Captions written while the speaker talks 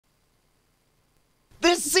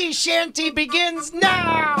This sea shanty begins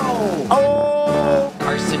now! Oh,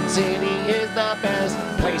 Carson City is the best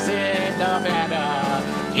place in Nevada.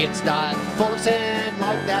 It's not full of sin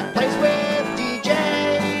like that place with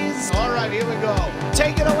DJs. All right, here we go.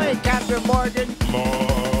 Take it away, Captain Morgan.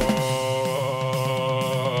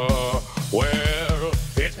 Well,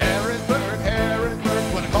 it's Harrisburg,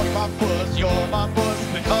 Harrisburg. When I call you my puss, you're my puss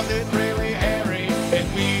because it's really hairy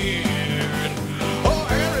and weird. Oh,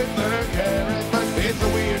 Harrisburg, Harrisburg, it's a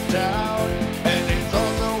weird town. And it's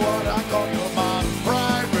also what I call your mom's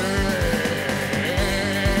private.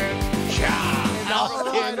 Cha.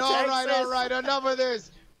 All right, enough of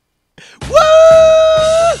this. Woo!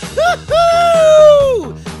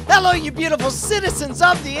 Hello, you beautiful citizens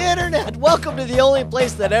of the internet. Welcome to the only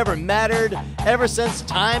place that ever mattered ever since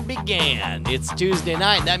time began. It's Tuesday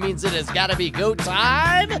night. That means it has got to be go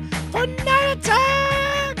time for Night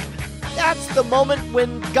Attack. That's the moment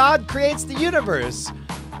when God creates the universe.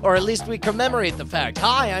 Or at least we commemorate the fact.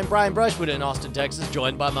 Hi, I'm Brian Brushwood in Austin, Texas,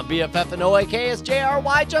 joined by my BFF and OAK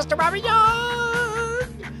JRY, Justin Robert Young.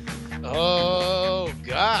 Oh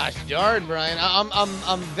gosh, darn, Brian!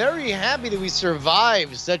 I'm very happy that we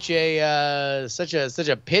survived such a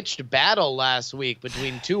pitched battle last week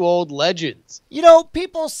between two old legends. You know,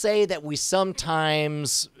 people say that we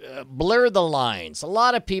sometimes blur the lines. A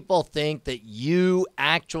lot of people think that you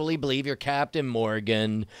actually believe you're Captain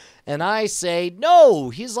Morgan, and I say no.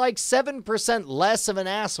 He's like 7% less of an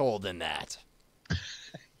asshole than that.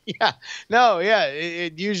 Yeah, no, yeah,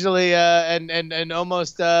 it usually and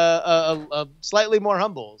almost slightly more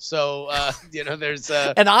humble. So there's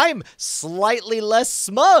and I'm slightly less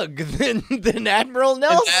smug than Admiral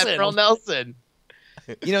Nelson. Admiral Nelson.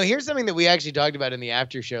 Here's something that we actually talked about in the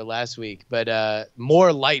after show last week, but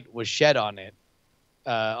more light was shed on it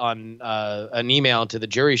on an email to the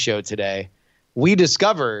jury show today. We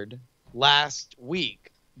discovered last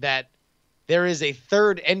week that there is a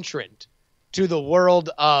third entrant to the world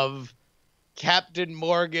of Captain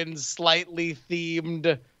Morgan's slightly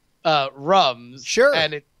themed rums. Sure.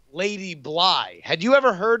 And it's Lady Bly. Had you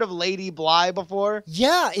ever heard of Lady Bly before?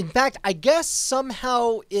 Yeah, in fact, I guess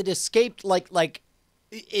somehow it escaped a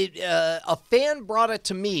fan brought it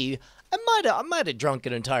to me. I might have drunk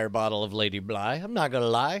an entire bottle of Lady Bly. I'm not going to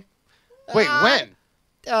lie. Wait, when?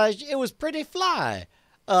 It was pretty fly.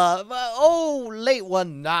 Late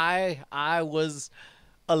one night, I was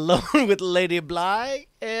alone with Lady Bly,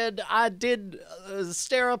 and I did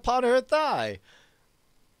stare upon her thigh.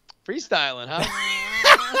 Freestyling, huh?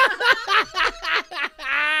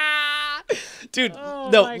 Dude, oh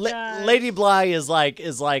no, Lady Bly is like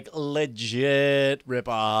legit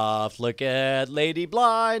ripoff. Look at Lady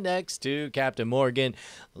Bly next to Captain Morgan.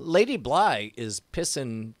 Lady Bly is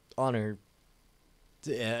pissing on her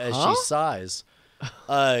as she sighs.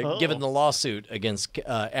 Given the lawsuit against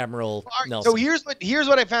Admiral Nelson. So here's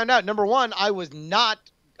what I found out. Number one, I was not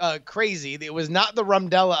crazy. It was not the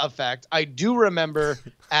Rumdella effect. I do remember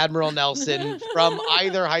Admiral Nelson from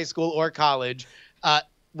either high school or college.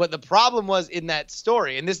 What the problem was in that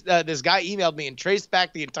story, and this guy emailed me and traced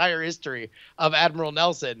back the entire history of Admiral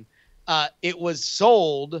Nelson. It was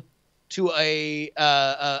sold to a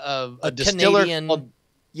distiller Canadian,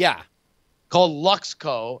 called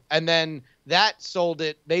Luxco, and then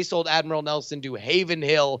they sold Admiral Nelson to Haven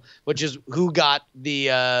Hill, which is who got the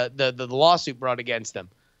lawsuit brought against them.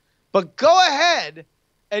 But go ahead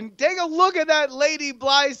and take a look at that Lady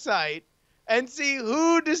Bly site and see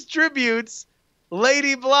who distributes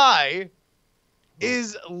Lady Bly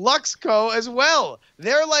is Luxco as well.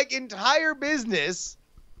 Their entire business.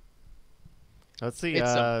 Let's see.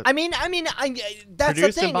 that's the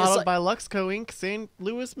produced thing. and bottled by Luxco Inc., St.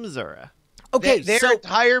 Louis, Missouri. Okay, their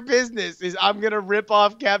entire business is I'm going to rip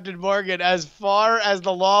off Captain Morgan as far as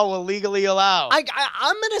the law will legally allow. I'm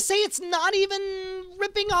going to say it's not even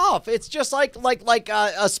ripping off. It's just like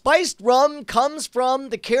a spiced rum comes from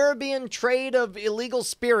the Caribbean trade of illegal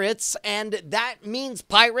spirits, and that means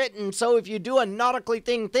pirate. And so if you do a nautically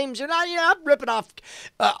themes, you're not ripping off.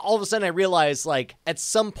 All of a sudden I realize, at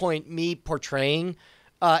some point, me portraying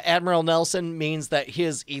Admiral Nelson means that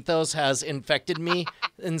his ethos has infected me,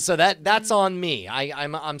 and so that's on me.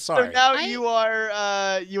 I'm sorry. So now you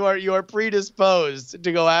are predisposed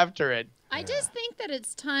to go after it. I just think that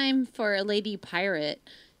it's time for a lady pirate,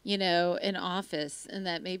 in office, and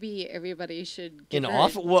that maybe everybody should give in her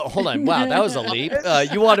office. Well, hold on. Wow, that was a leap.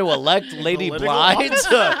 You want to elect Lady Bly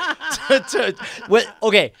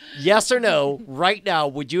okay, yes or no? Right now,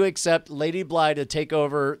 would you accept Lady Bly to take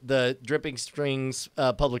over the Dripping Springs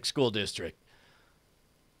Public School District?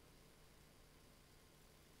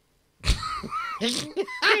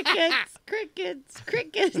 crickets.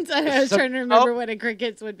 crickets. I was trying to remember what a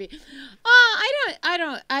crickets would be.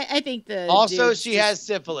 I think the Also, dude's she just has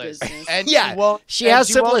syphilis, business. and Yeah, she has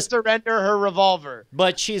won't syphilis. surrender her revolver.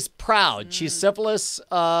 But she's proud. She's syphilis,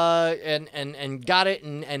 and got it,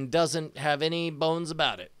 and doesn't have any bones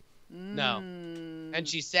about it. No, and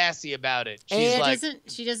she's sassy about it. She's And like,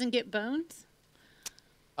 She doesn't get bones.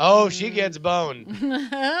 oh, she gets boned,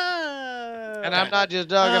 and I'm not just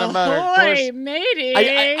talking about her. Of course, Ahoy, matey.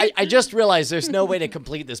 I just realized there's no way to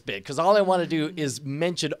complete this bit because all I want to do is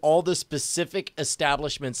mention all the specific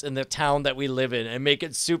establishments in the town that we live in and make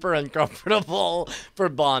it super uncomfortable for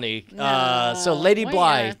Bonnie. So Lady Well,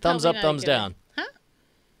 Bly, yeah, thumbs probably up, not thumbs good. down. Huh?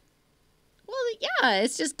 Well, yeah,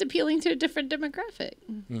 it's just appealing to a different demographic.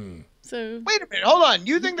 So wait a minute, hold on.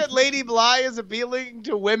 You think that Lady Bly is appealing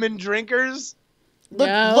to women drinkers? Look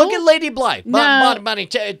No. at Lady Bly. No. Bonnie,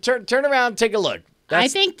 turn around, take a look. I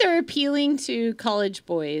think they're appealing to college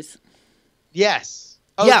boys. Yes.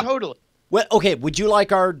 Oh, Yeah. totally. Well, okay, would you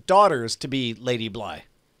like our daughters to be Lady Bly?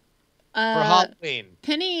 For Halloween.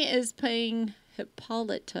 Penny is playing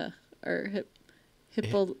Hippolyta or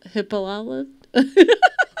Hippolyta. Hippolala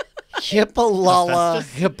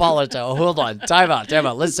Hippolyta. Oh, hold on. Time out.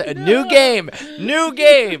 Let's say new game.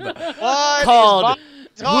 What Called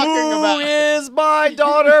is Bob talking Who about? is my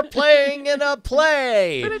daughter playing in a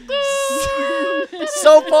play?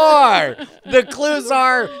 So far, the clues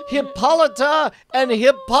are Hippolyta and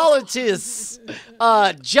Hippolytus.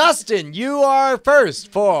 Justin, you are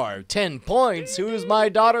first for 10 points. Who's my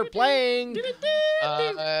daughter playing?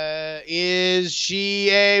 Is she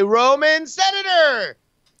a Roman senator?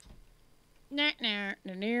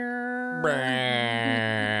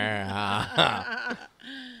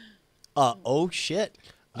 Oh shit.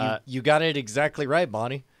 You got it exactly right,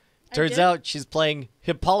 Bonnie. Turns did? out she's playing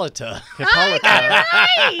Hippolyta. Hippolyta,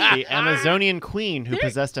 the Amazonian queen who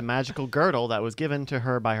possessed a magical girdle that was given to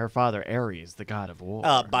her by her father Ares, the god of war.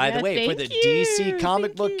 By the Yeah, way, for the thank you, DC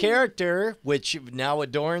comic thank book you. character, which now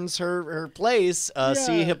adorns her place,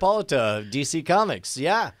 see Yeah. Hippolyta, DC Comics.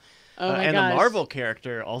 Yeah. Oh my and gosh. a Marvel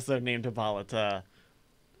character also named Hippolyta.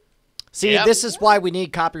 See, Yep. this is why we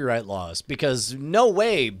need copyright laws, because no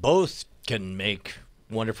way both can make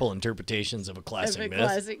wonderful interpretations of a classic myth.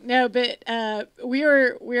 Classic. No, but we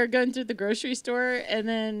were going through the grocery store, and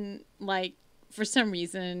then like for some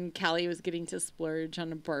reason Callie was getting to splurge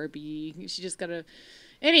on a Barbie. She just got a.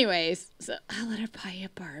 Anyways, so I let her buy a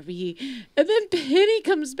Barbie, and then Penny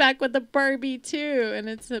comes back with a Barbie too, and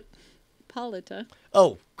it's a Hippolyta.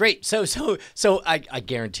 Oh, great. So I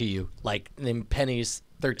guarantee you, like in Penny's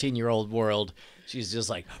 13-year-old world, she's just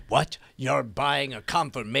like, what? You're buying a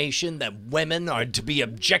confirmation that women are to be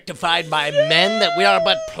objectified by men, that we are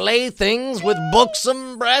but playthings with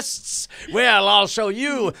buxom breasts? Well, I'll show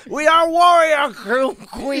you. We are warrior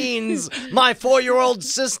queens. My 4-year-old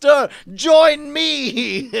sister, join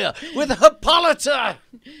me with Hippolyta.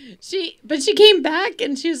 But she came back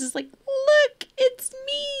and she was just like, look, it's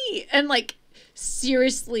me. And like,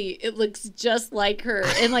 seriously, it looks just like her.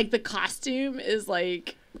 And like the costume is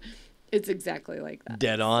like, it's exactly like that.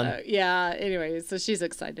 Dead on. So, yeah. Anyway, so she's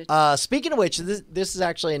excited. Speaking of which, this is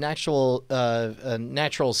actually an actual a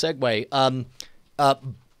natural segue.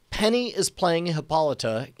 Penny is playing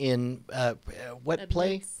Hippolyta in what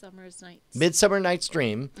play? Midsummer Night's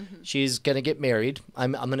Dream. She's gonna get married.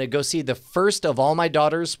 I'm gonna go see the first of all my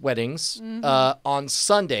daughter's weddings on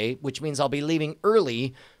Sunday, which means I'll be leaving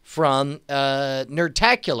early from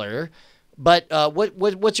Nerdtacular. But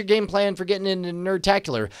what's your game plan for getting into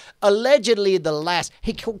Nerdtacular? Allegedly the last.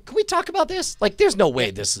 Hey, can we talk about this? Like, there's no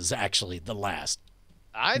way this is actually the last.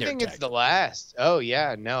 I think it's the last. Oh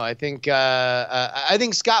yeah, no, I think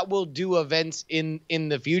Scott will do events in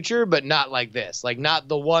the future, but not like this. Like, not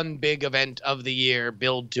the one big event of the year,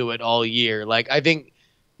 build to it all year. Like, I think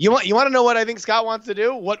you want to know what I think Scott wants to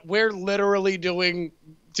do? What we're literally doing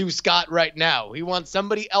to Scott right now. He wants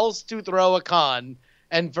somebody else to throw a con,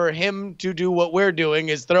 and for him to do what we're doing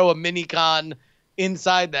is throw a mini con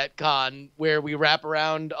inside that con where we wrap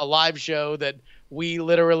around a live show that we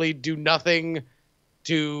literally do nothing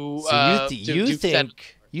to. So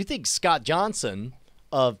you think Scott Johnson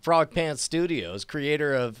of Frog Pants Studios,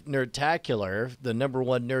 creator of Nerdtacular, the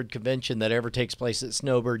 #1 nerd convention that ever takes place at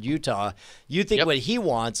Snowbird, Utah, you think what he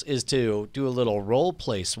wants is to do a little role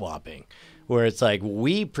play swapping, where it's like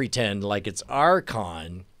we pretend like it's our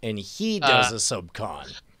con and he does a sub-con.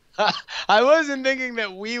 I wasn't thinking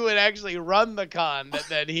that we would actually run the con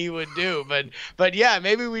that he would do, but yeah,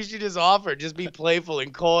 maybe we should just be playful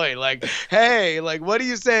and coy. Like, hey, like, what do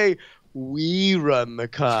you say we run the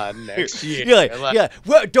con next year. Yeah, yeah.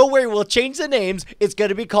 Well, don't worry, we'll change the names. It's going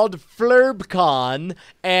to be called FlurbCon,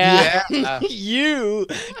 and you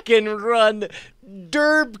can run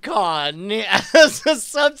DerbCon as a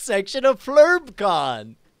subsection of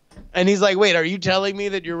FlurbCon. And he's like, wait, are you telling me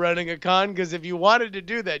that you're running a con? Because if you wanted to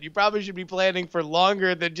do that, you probably should be planning for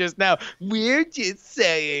longer than just now. We're just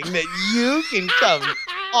saying that you can come to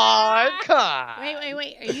our con.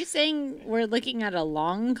 Wait. Are you saying we're looking at a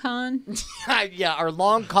long con? Yeah, our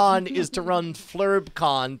long con is to run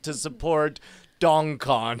FlurbCon to support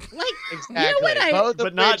DongCon. Like, Exactly. you know what Both But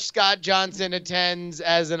of not- which Scott Johnson attends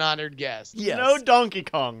as an honored guest. Yes. No Donkey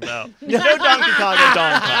Kong, though. No Donkey Kong or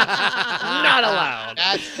Donkey Kong. Not allowed.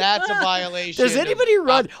 That's a violation. Does anybody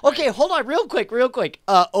run? Okay, hold on, real quick.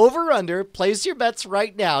 Over under. Place your bets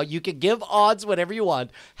right now. You can give odds whatever you want.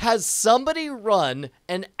 Has somebody run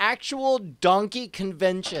an actual donkey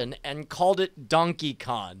convention and called it Donkey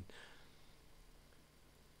Con?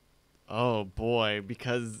 Oh boy,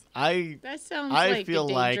 because I That sounds I like feel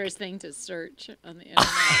a like- dangerous thing to search on the internet.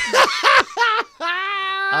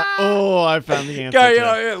 I found the answer.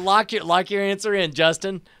 Okay, lock your answer in,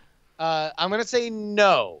 Justin. I'm gonna say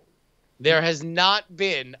no. There has not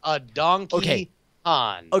been a donkey Okay.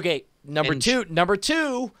 con. Okay, number And- two. Number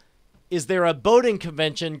two, is there a boating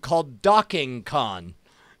convention called Docking Con?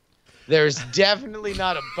 There's definitely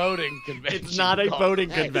not a boating convention. It's not a called- boating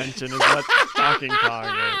convention, is what Donkey Kong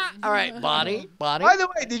is. All right, Bonnie. By the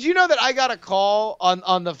way, did you know that I got a call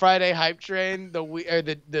on the Friday hype train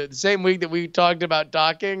the same week that we talked about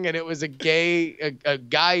docking, and it was a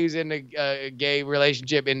guy who's in a gay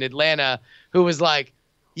relationship in Atlanta who was like,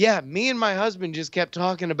 "Yeah, me and my husband just kept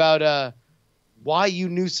talking about why you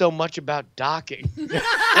knew so much about docking."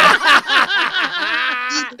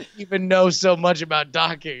 Even know so much about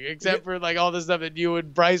docking, except for like all the stuff that you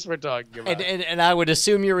and Bryce were talking about. And I would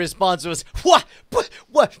assume your response was, what?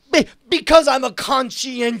 Because I'm a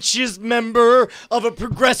conscientious member of a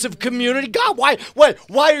progressive community? God, why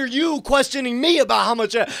are you questioning me about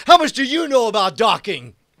how much do you know about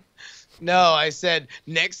docking? No, I said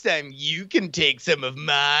next time you can take some of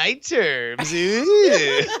my terms.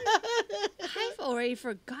 Ooh. I've already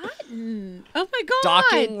forgotten. Oh my god.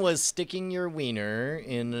 Docking was sticking your wiener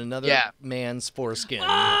in another man's foreskin.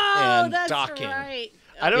 Oh, and that's docking. right.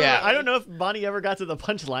 I Yeah. don't know if Bonnie ever got to the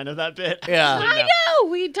punchline of that bit. Yeah. Actually, I no.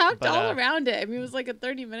 know. We talked But, all around it. I mean, it was like a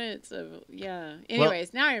 30 minutes of, yeah.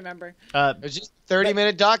 Anyways, now I remember. It was just a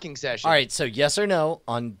 30-minute docking session. All right, so yes or no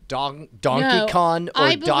on Donkey No, Con or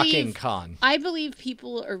I Docking believe- Con? I believe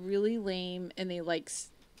people are really lame and they like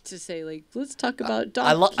to say, like, let's talk about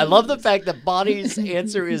I donkeys. love the fact that Bonnie's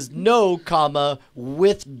answer is no, comma,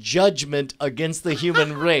 with judgment against the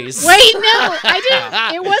human race. Wait, no, I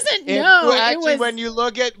didn't. It wasn't no. Actually, it was, when you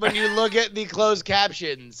look at the closed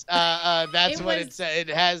captions, that's It what was- it says. It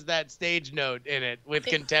has that stage note in it with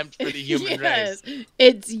contempt for the human yes, race.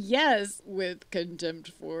 it's yes with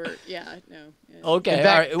contempt for no. Yeah. Okay, In fact,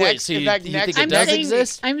 all right. Wait, next- so in you fact, think next- it does saying,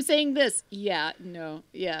 exist? I'm saying this. Yeah, no,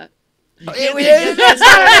 yeah. That's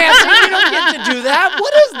not an answer. You don't get to do that.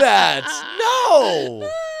 What is that? No.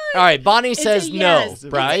 All right, Bonnie says a yes. no.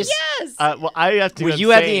 Bryce? It's a yes. Well, I have to. Well,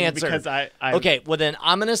 you have the abstain answer. because I Okay, well then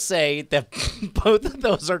I'm gonna say that both of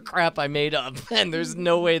those are crap I made up, and there's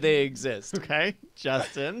no way they exist. Okay,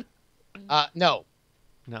 Justin. No.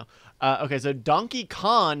 No. Okay, so Donkey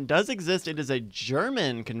Con does exist. It is a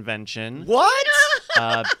German convention What?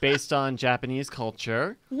 based on Japanese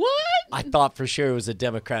culture. What? I thought for sure it was a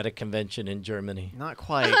Democratic convention in Germany. Not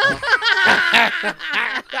quite.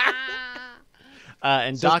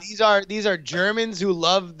 And So these are Germans who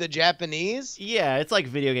love the Japanese. yeah, it's like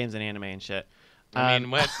video games and anime and shit. I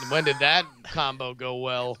mean, when did that combo go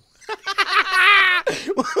well?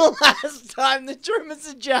 Well, last time the Germans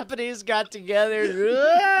and Japanese got together.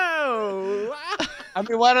 Whoa. I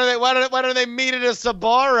mean, why don't they meet at a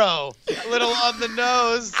Sbarro? A little on the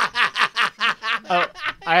nose. Oh,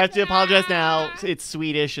 I have to apologize now. It's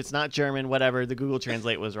Swedish. It's not German. Whatever. The Google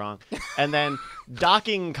Translate was wrong. And then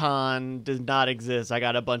Docking Con does not exist. I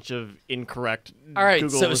got a bunch of incorrect All right,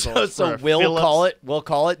 Google so results for we'll Phillips.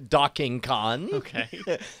 call it Docking Con. Okay.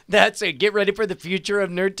 That's it. Get ready for the future of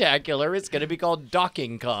Nerdtacular. It's going to be called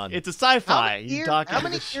Docking Con. It's a sci-fi. You dock How into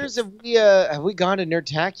many the years ship. have we gone to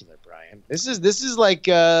Nerdtacular, Brian? This is like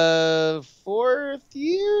fourth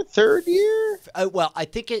year, third year. Well, I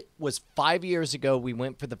think it was 5 years ago we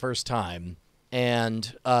went for the first time,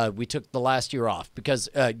 and we took the last year off because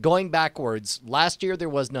going backwards, last year there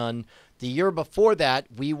was none. The year before that,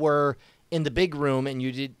 we were in the big room, and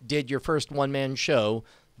you did your first one-man show.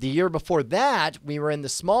 The year before that, we were in the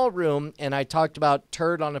small room, and I talked about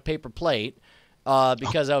turd on a paper plate.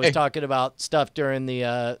 because I was talking about stuff during the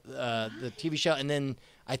TV show, and then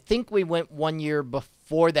I think we went 1 year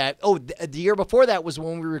before that. Oh, the year before that was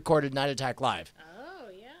when we recorded Night Attack Live. Oh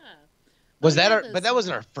yeah. Was Oh, that yeah, our? those- But that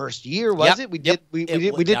wasn't our first year, was Yep, it? We yep. did. We It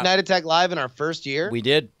did. wa- We did that- Night Attack Live in our first year. We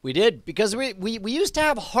did because we used to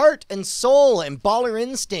have heart and soul and baller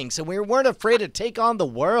instincts, and we weren't afraid to take on the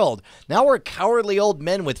world. Now we're cowardly old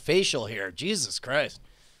men with facial hair. Jesus Christ.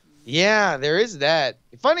 Yeah, there is that.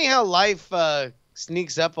 Funny how life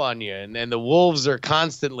sneaks up on you, and the wolves are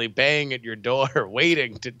constantly banging at your door,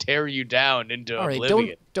 waiting to tear you down into All right,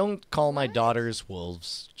 oblivion. don't call my daughters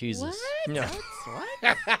wolves. Jesus. What? No.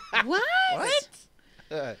 What?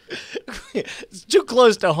 It's too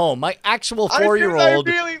close to home. My actual I 4-year-old.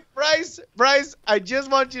 really, Bryce, I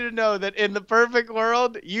just want you to know that in the perfect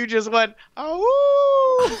world, you just went,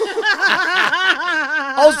 oh.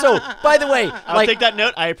 Also, by the way, I'll like take that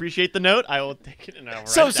note. I appreciate the note. I will take it and I'll write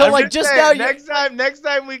So- it so, down. like, I'm just saying, now you- next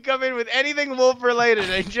time we come in with anything wolf related,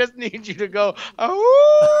 I just need you to go,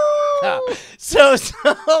 oh. so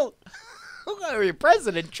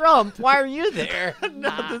President Trump, why are you there?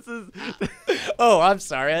 No, this is Oh, I'm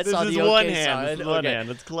sorry. I this saw is the one okay hand. sign. This is one Okay. hand.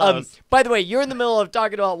 It's close. By the way, you're in the middle of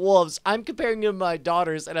talking about wolves. I'm comparing you to my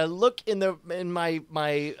daughters, and I look in my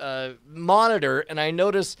monitor, and I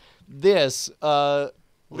notice this Well,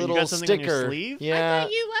 you little got something on sticker. your sleeve? I Yeah.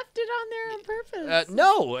 thought you left it on there on purpose.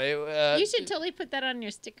 No. You should totally put that on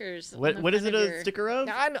your stickers. What is it a sticker of?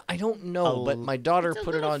 I don't know, but my daughter It's a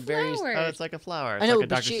put it little on various. flower. Oh, it's like a flower. It's I know, like a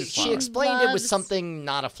but Dr. she Seuss flower. explained it was Loves- something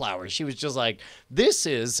not a flower. She was just like, "This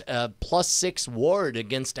is a +6 ward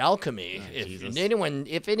against alchemy. Jesus.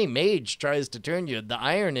 If any mage tries to turn the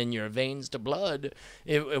iron in your veins to blood,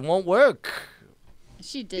 it won't work."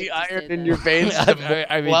 She did. The just say iron in that. your veins.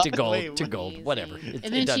 I mean, to What? gold, Wait, to what? gold, whatever. Amazing. It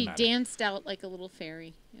And then doesn't she matter. danced out like a little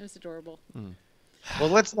fairy. It was adorable. Well,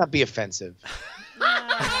 let's not be offensive.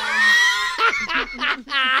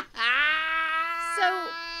 So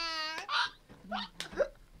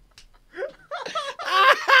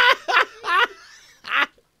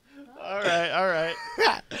All right.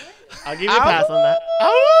 I'll give you a pass on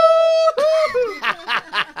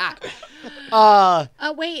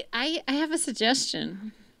that. wait, I have a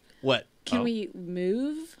suggestion. What? Can Oh. we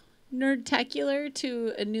move Nerdtacular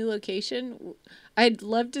to a new location? I'd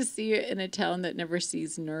love to see it in a town that never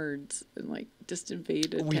sees nerds and like just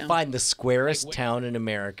invade a We town. find the squarest town in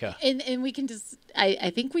America. And we can just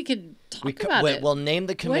I think we could talk about it. We'll name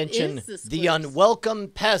the convention is this The place? Unwelcome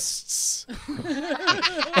Pests.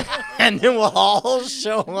 And then we'll all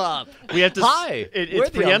show up. We have to. Hi, we're It's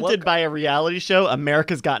the preempted unwelcome- by a reality show.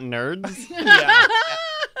 America's Got Nerds. Yeah.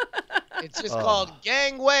 It's just called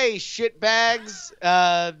Gangway, shitbags.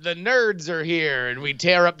 The nerds are here, and we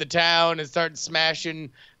tear up the town and start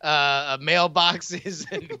smashing mailboxes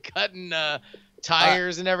and cutting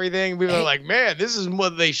tires and everything. People are like, man, this is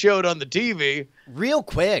what they showed on the TV. Real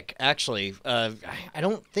quick, actually, I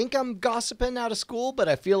don't think I'm gossiping out of school, but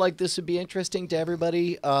I feel like this would be interesting to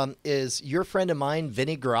everybody. Is your friend of mine,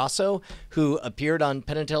 Vinny Grasso, who appeared on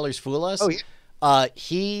Penn and Teller's Fool Us? Oh, yeah.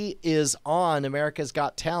 He is on America's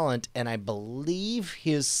Got Talent, and I believe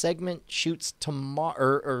his segment shoots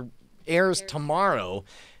tomorrow or airs tomorrow.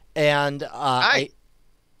 And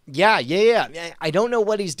yeah. I don't know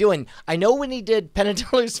what he's doing. I know when he did Penn and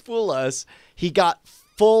Teller's Fool Us, he got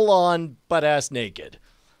full on butt ass naked.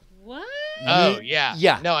 What? Oh yeah,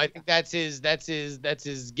 Yeah. No, I think that's his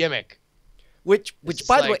gimmick. Which It's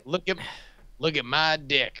by the way, like, look at my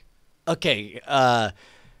dick. okay, I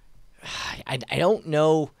don't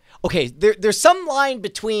know. Okay, there's some line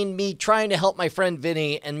between me trying to help my friend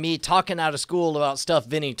Vinny and me talking out of school about stuff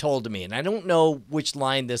Vinny told to me, and I don't know which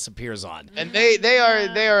line this appears on. And they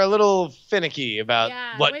are a little finicky about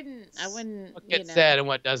Yeah, what I wouldn't gets said and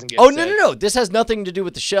what doesn't get Oh, said. no. This has nothing to do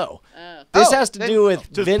with the show. Oh. This Oh, has to then- do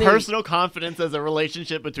with Just Vinny. personal confidence as a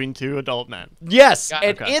relationship between two adult men. Yes, Got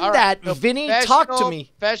and it. in All that, right, so Vinny talked to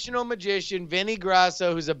me. Professional magician Vinny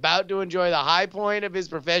Grasso, who's about to enjoy the high point of his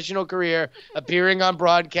professional career, appearing on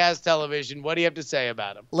broadcast television. What do you have to say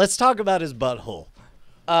about him? Let's talk about his butthole.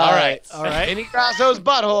 All right. Vinny Grasso's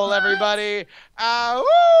butthole, everybody.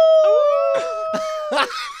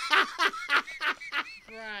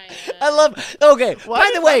 Right. I love. Okay.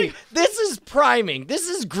 By the why- way, this is priming. This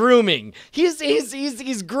is grooming.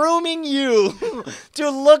 He's grooming you to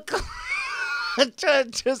look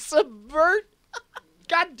to subvert.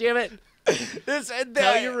 God damn it!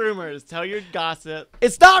 Tell your rumors. Tell your gossip.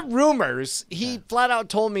 It's not rumors. He flat out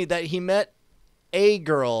told me that he met a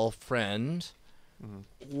girlfriend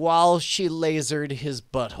while she lasered his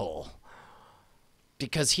butthole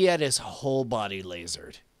because he had his whole body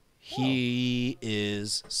lasered. He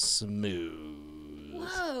is smooth.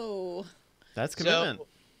 Whoa. That's commitment.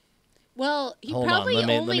 Well, he Hold probably on,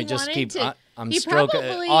 let only me just wanted keep. to. I'm he stroking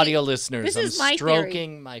probably- audio listeners. This I'm is my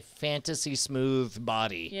stroking theory. my fantasy smooth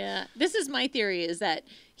body. Yeah, this is my theory: is that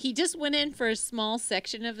he just went in for a small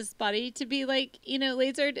section of his body to be like,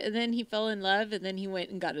 lasered, and then he fell in love, and then he went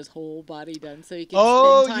and got his whole body done so he could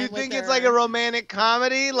Oh, spend time you with think it's her. like a romantic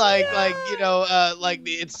comedy? Like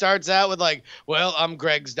it starts out with like, well, I'm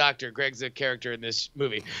Greg's doctor. Greg's a character in this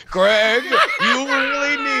movie. Greg, you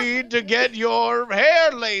really need to get your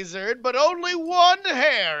hair lasered, but only one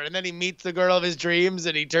hair. And then he meets the girl of his dreams,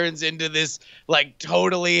 and he turns into this like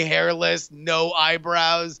totally hairless, no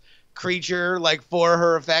eyebrows creature, like for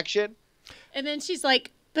her affection. And then she's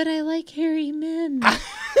like, "But I like hairy men."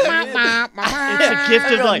 It's a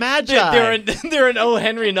gift of the Magi. They're an O.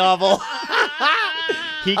 Henry novel.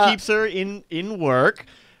 He keeps her in work.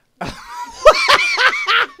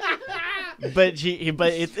 But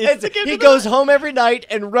it's a gift He of goes home every night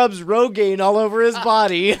and rubs Rogaine all over his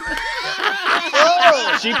body.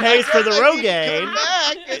 Oh, She pays for the Rogaine. Come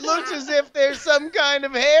back, it looks as if there's some kind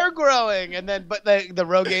of hair growing, and then but the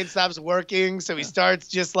Rogaine stops working, so he starts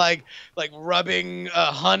just like rubbing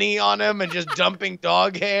honey on him and just dumping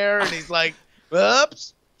dog hair, and he's like,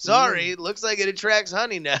 "Oops, sorry, looks like it attracts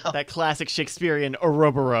honey now." That classic Shakespearean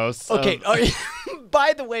Ouroboros. Okay.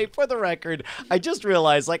 By the way, for the record, I just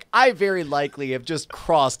realized, I very likely have just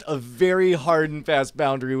crossed a very hard and fast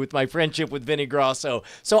boundary with my friendship with Vinny Grosso.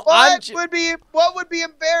 So What would be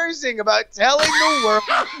embarrassing about telling the world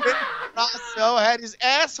that Grosso had his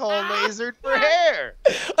asshole lasered for hair?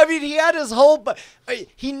 I mean, he had his whole.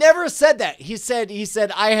 He never said that. He said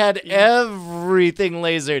I had everything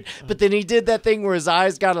lasered, but then he did that thing where his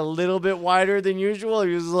eyes got a little bit wider than usual.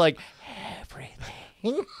 He was like,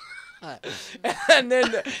 everything. And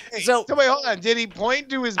then, so wait, hold on. Did he point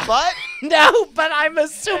to his butt? no, but I'm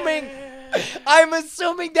assuming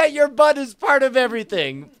that your butt is part of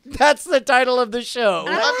everything. That's the title of the show.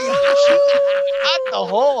 I mean, not the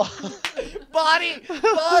whole.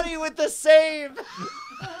 Body with the same.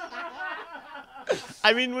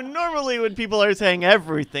 I mean, when people are saying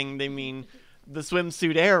everything, they mean the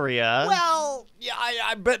swimsuit area. Well,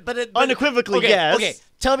 yeah, but Unequivocally, okay, yes. Okay,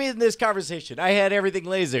 tell me in this conversation, I had everything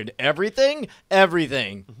lasered. Everything.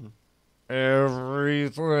 Everything. No,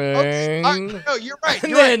 you're right. And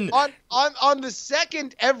You're then- right. On the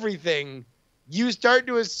second everything, you start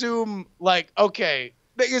to assume okay,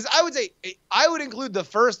 because I would say I would include the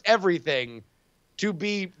first everything to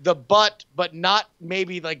be the butt, but not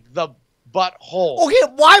maybe the butthole.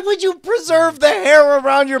 Okay, why would you preserve the hair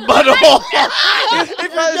around your butthole? If you're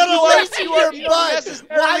gonna lace your you don't butt, necessarily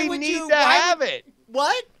why would need you to have it?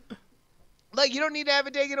 What? You don't need to have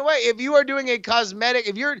it taken away. If you are doing a cosmetic,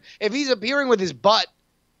 if he's appearing with his butt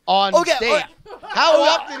on Okay, stage, how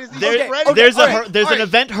often is he There's ready? there's All right, there's all an right.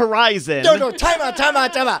 event horizon. No, time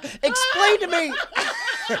out. Explain to me.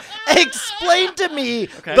 Explain to me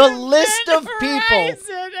the list of people. Horizon.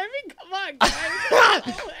 I mean, come on,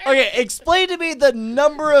 guys. Okay, explain to me the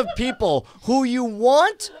number of people who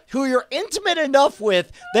you're intimate enough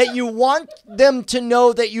with that you want them to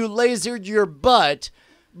know that you lasered your butt,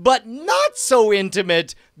 but not so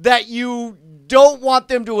intimate that you don't want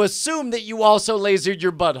them to assume that you also lasered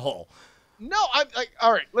your butthole. No, I'm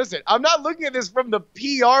all right. Listen, I'm not looking at this from the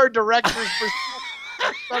PR director's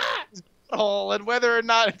perspective and whether or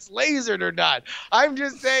not it's lasered or not. I'm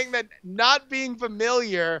just saying that not being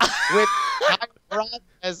familiar with the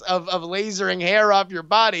process of lasering hair off your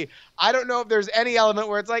body, I don't know if there's any element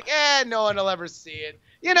where it's like, no one will ever see it.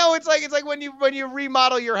 It's like when you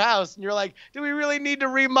remodel your house and you're like, do we really need to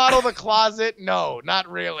remodel the closet? No, not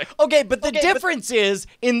really. Okay, but the difference is,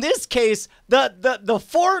 in this case, the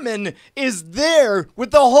foreman is there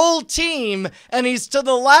with the whole team, and he's to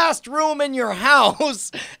the last room in your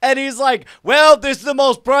house, and he's like, well, this is the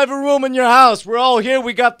most private room in your house. We're all here.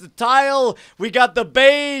 We got the tile, we got the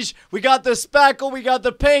beige, we got the spackle, we got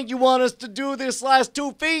the paint. You want us to do this last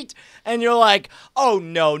 2 feet? And you're like, oh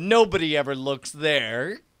no, nobody ever looks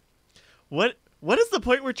there. What is the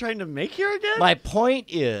point we're trying to make here again? My point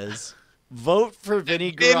is, vote for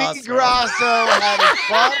Vinny Grosso. Vinny Grosso had his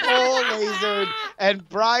butthole lasered, and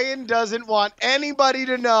Brian doesn't want anybody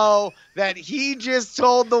to know that he just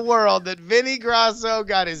told the world that Vinny Grosso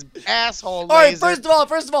got his asshole lasered. All right,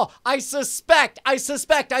 first of all, I suspect,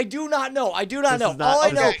 I do not know. This is not- All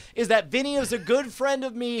I know okay. is that Vinny is a good friend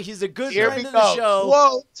of me. He's a good Here friend we of the go.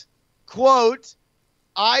 show. Quote,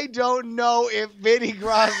 I don't know if Vinny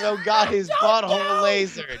Grosso got his butthole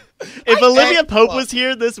lasered. If Olivia Pope Look. was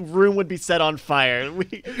here, this room would be set on fire.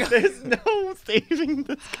 There's no saving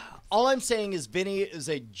this. all I'm saying is Vinny is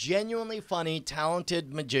a genuinely funny,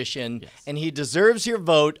 talented magician, and he deserves your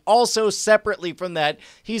vote. Also, separately from that,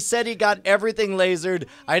 he said he got everything lasered.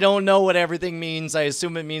 I don't know what everything means. I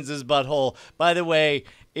assume it means his butthole. By the way,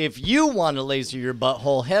 if you want to laser your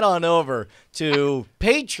butthole, head on over to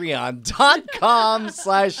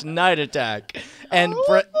patreon.com/nightattack. And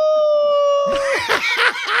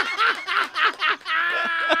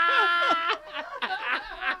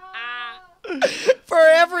for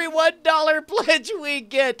every $1 pledge we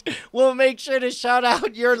get, we'll make sure to shout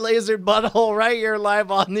out your lasered butthole right here live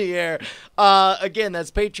on the air. Again,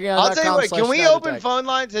 that's patreon.com. I'll tell you what, can we open nightattack. phone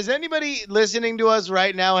lines? Has anybody listening to us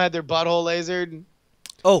right now had their butthole lasered?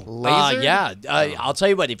 Oh, Lasered? yeah. I'll tell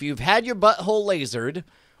you what, if you've had your butthole lasered,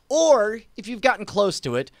 or if you've gotten close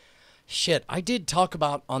to it, shit, I did talk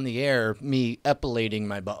about on the air me epilating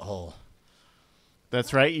my butthole.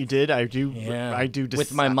 That's right, you did. I do. Yeah. I do.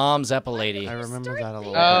 With my mom's epilady. I remember that a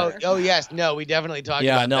little. Oh, yes. No, we definitely talked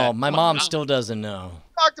Yeah, about no, that. my mom still doesn't know. We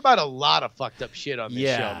talked about a lot of fucked up shit on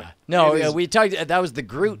this show, man. No, It is- we talked. That was the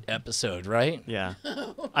Groot episode, right? Yeah.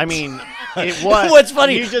 I mean, it was. What's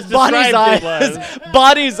funny? You just Bonnie's described eyes. it was.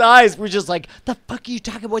 Bonnie's eyes were just like, "The fuck are you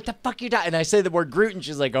talking about? What the fuck are you talking?" And I say the word Groot, and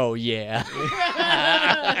she's like, "Oh yeah."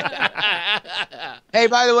 Hey,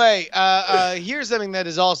 by the way, here's something that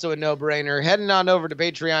is also a no-brainer. Heading on over to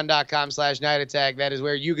patreon.com/nightattack. That is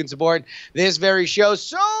where you can support this very show.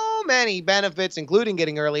 So many benefits, including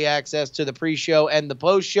getting early access to the pre-show and the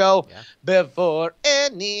post-show before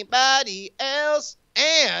anybody else.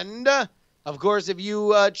 And, of course, if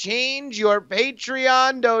you change your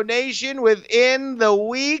Patreon donation within the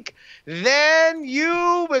week, then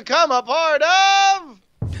you become a part of...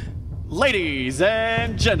 Ladies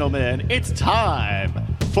and gentlemen, it's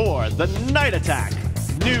time for the Night Attack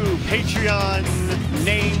new Patreon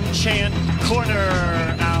name chant corner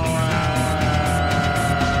hour.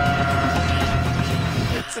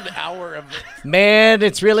 It's an hour of it. Man,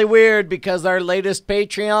 it's really weird because our latest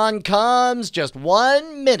Patreon comes just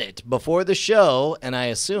 1 minute before the show, and I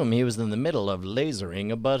assume he was in the middle of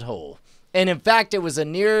lasering a butthole. And in fact, it was a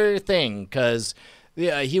near thing because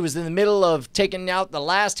he was in the middle of taking out the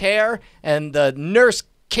last hair, and the nurse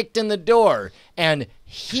kicked in the door, and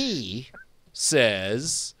he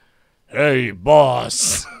says, "Hey,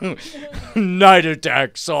 boss, Night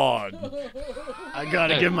Attack's on." I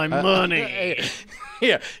gotta give my money.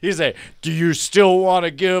 Yeah, he said, "Do you still want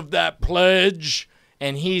to give that pledge?"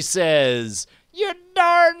 And he says, "You're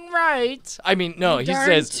darn right." I mean, no, he Darn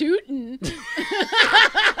says, tootin'.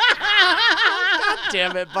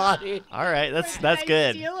 "Damn it, Bonnie." All right, that's I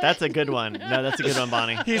good. steal it? That's a good one. No, that's a good one,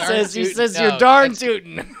 Bonnie. He Darn says, tootin'. "You're No, darn that's-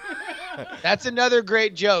 tootin'." That's another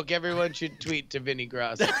great joke. Everyone should tweet to Vinny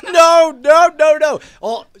Gross. No.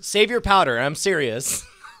 Oh, save your powder. I'm serious.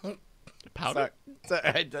 Powder.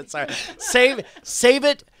 That's all right. Save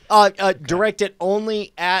it. Direct it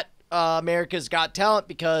only at America's Got Talent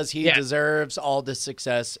because he deserves all the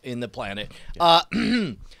success in the planet. But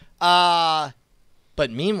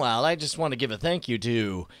meanwhile, I just want to give a thank you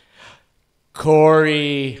to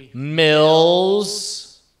Corey Mills.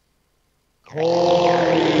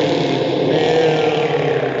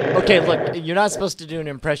 Okay, look, you're not supposed to do an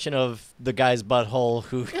impression of the guy's butthole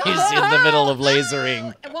who is in the middle of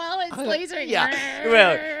lasering. While it's lasering. Yeah.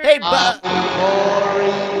 Well, hey,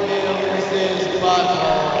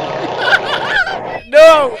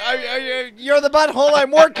 no, you're the butthole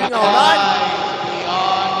I'm working on.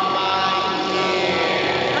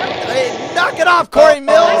 Hey, knock it off, Corey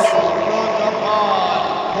Mills.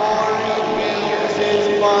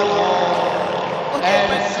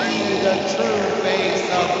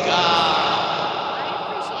 I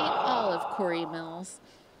appreciate all of Corey Mills.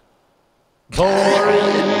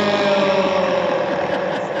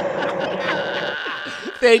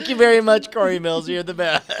 Thank you very much, Corey Mills. You're the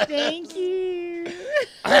best. Thank you.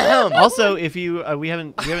 Also, if you we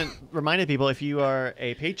haven't reminded people, if you are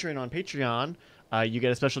a patron on Patreon, you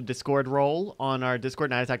get a special Discord role on our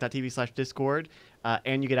Discord, nightattack.tv/Discord,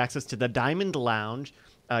 and you get access to the Diamond Lounge.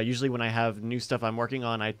 Usually when I have new stuff I'm working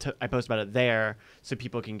on, I post about it there so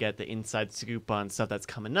people can get the inside scoop on stuff that's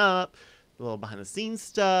coming up, a little behind-the-scenes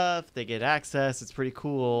stuff. They get access. It's pretty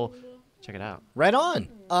cool. Check it out. Right on.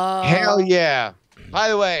 Hell yeah. By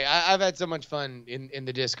the way, I've had so much fun in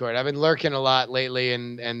the Discord. I've been lurking a lot lately,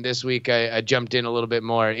 and this week I jumped in a little bit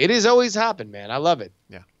more. It has always happened, man. I love it.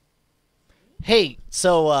 Yeah. Hey,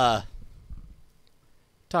 so,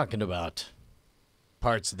 talking about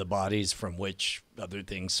parts of the bodies from which other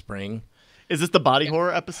things spring. Is this the body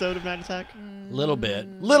horror episode of Night Attack? Little bit.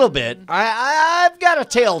 I've got a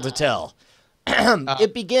tale to tell.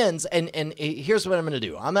 It begins, and here's what I'm going to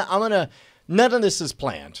do. I'm gonna none of this is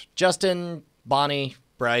planned. Justin, Bonnie,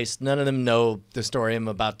 Bryce, none of them know the story I'm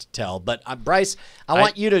about to tell. But Bryce, I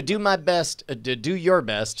want you to do my best, to do your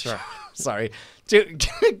best. Sure. Sorry.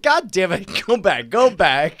 God damn it. Go back.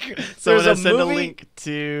 So I'm There's going to send a movie- link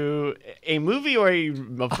to a movie or a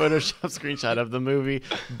Photoshop screenshot of the movie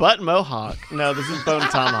Butt Mohawk. No, this is Bone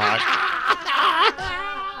Tomahawk.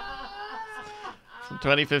 From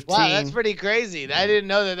 2015. Wow, that's pretty crazy. I didn't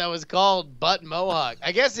know that was called Butt Mohawk.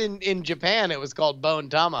 I guess in Japan it was called Bone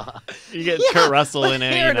Tomahawk. You get Kurt Russell in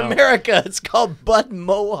it. Here you in know. America, it's called Butt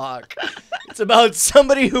Mohawk. It's about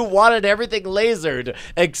somebody who wanted everything lasered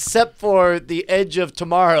except for the edge of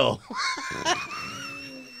tomorrow.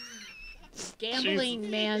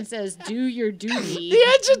 Gambling man says, "Do your duty." The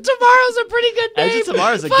edge of tomorrow's a pretty good name. Edge of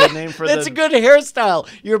Tomorrow's a good name for That's the- a good hairstyle.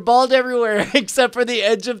 You're bald everywhere except for the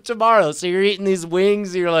edge of tomorrow. So you're eating these wings,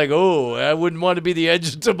 and you're like, oh, I wouldn't want to be the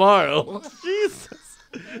edge of tomorrow. Jesus.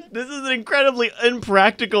 This is an incredibly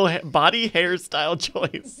impractical body hairstyle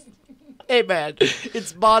choice. Hey, man,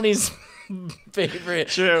 it's Bonnie's favorite.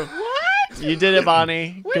 True. What? You did it,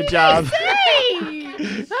 Bonnie. What Good did job. I say? How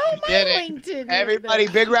am I Did linked it. in Everybody,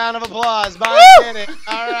 here, big round of applause. Bonnie did it.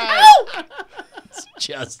 All right. It's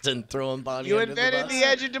Justin throwing Bonnie You under invented the the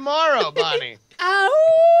edge of tomorrow, Bonnie. Ow!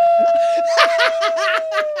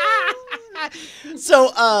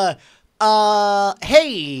 So,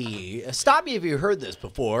 hey, stop me if you heard this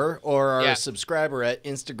before or are Yeah. a subscriber at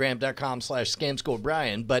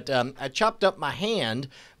Instagram.com/ScamSchoolBrian. But I chopped up my hand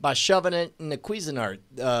by shoving it in the Cuisinart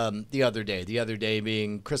the other day. The other day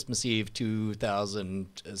being Christmas Eve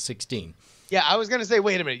 2016. Yeah, I was gonna say,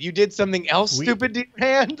 wait a minute, you did something else stupid to your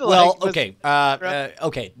hand? Well, Like, was- okay,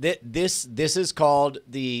 okay. This is called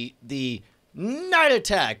the Night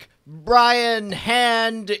Attack Brian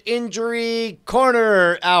Hand Injury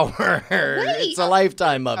Corner Hour. It's a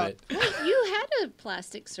lifetime of it. Wait, you had a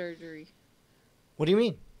plastic surgery. What do you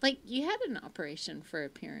mean? Like, you had an operation for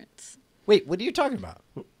appearance. Wait, what are you talking about?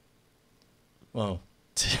 Whoa.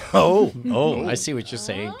 Oh, I see what you're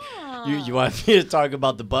saying. You want me to talk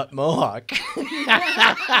about the butt mohawk?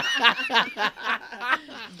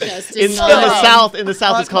 Just In the south, it's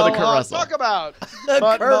called a Kurt Mohawk, Russell. Talk about Kurt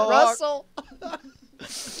Butt Mohawk. Russell?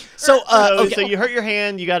 So, okay. So you hurt your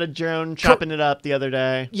hand. You got a drone chopping it up the other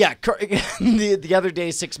day. Yeah, the other day,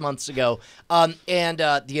 6 months ago. And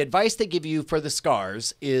the advice they give you for the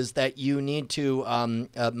scars is that you need to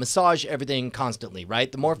massage everything constantly,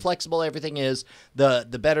 right? The more flexible everything is, the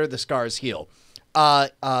better the scars heal.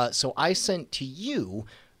 So I sent to you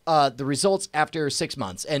the results after 6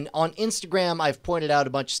 months. And on Instagram, I've pointed out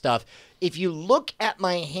a bunch of stuff. If you look at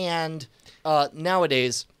my hand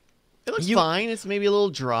nowadays... It looks fine. It's maybe a little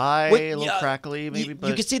dry, a little crackly, maybe. But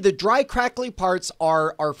you can see the dry, crackly parts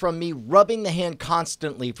are from me rubbing the hand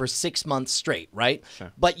constantly for 6 months straight, right?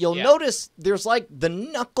 Sure. But you'll notice there's like the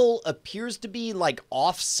knuckle appears to be like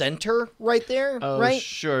off center right there, oh, right?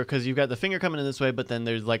 sure, because you've got the finger coming in this way, but then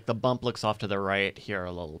there's like the bump looks off to the right here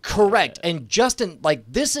a little. Correct. bit. And Justin, like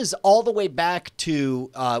this is all the way back to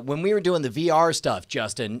when we were doing the VR stuff,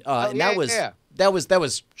 Justin, and yeah, that was. yeah. That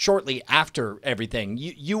was shortly after everything.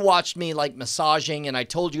 You watched me like massaging, and I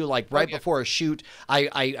told you like right before a shoot,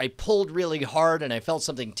 I pulled really hard and I felt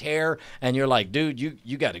something tear, and you're like, dude,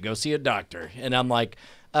 you got to go see a doctor. And I'm like,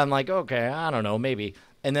 okay, I don't know, maybe.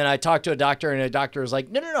 And then I talked to a doctor, and a doctor was like,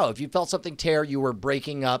 no. If you felt something tear, you were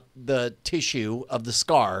breaking up the tissue of the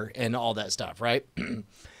scar and all that stuff, right?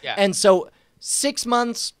 Yeah. And so 6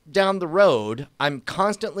 months down the road, I'm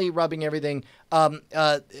constantly rubbing everything. I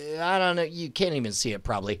don't know. You can't even see it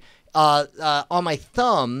probably. On my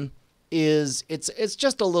thumb it's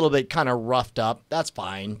just a little bit kind of roughed up. That's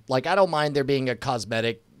fine. Like I don't mind there being a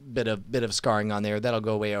cosmetic bit of scarring on there. That'll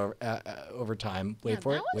go away over time. Wait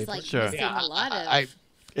for it. That was Wait for like it. Sure. missing a lot of.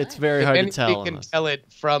 It's very If hard to anybody tell. can on this. tell it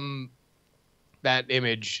from that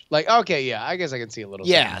image. Like, okay, yeah, I guess I can see a little.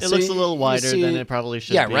 Yeah. It so looks a you- little you wider see- than it probably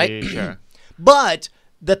should Yeah, be. right? Sure. But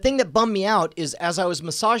the thing that bummed me out is as I was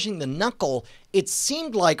massaging the knuckle, it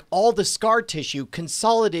seemed like all the scar tissue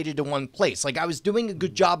consolidated to one place. Like I was doing a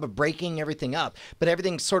good job of breaking everything up, but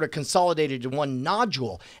everything sort of consolidated to one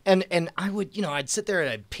nodule. And I would, I'd sit there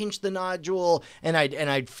and I'd pinch the nodule, and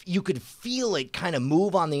you could feel it kind of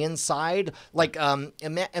move on the inside. Like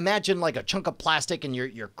imagine like a chunk of plastic, and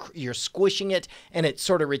you're squishing it, and it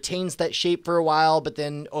sort of retains that shape for a while, but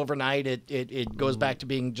then overnight it goes back to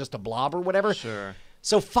being just a blob or whatever. Sure.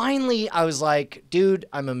 So finally, I was like, dude,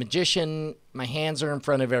 I'm a magician. My hands are in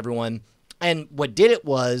front of everyone. And what did it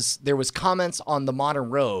was there was comments on the Modern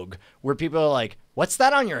Rogue where people are like, what's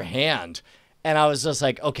that on your hand? And I was just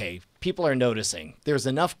like, okay, people are noticing. There's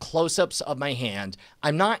enough close-ups of my hand.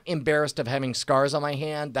 I'm not embarrassed of having scars on my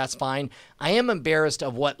hand. That's fine. I am embarrassed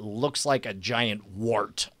of what looks like a giant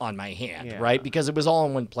wart on my hand, right? Because it was all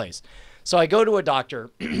in one place. So I go to a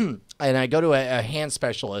doctor and I go to a hand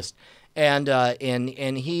specialist, and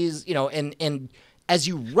he's, you know, and as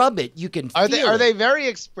you rub it, you can feel Are they very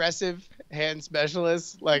expressive hand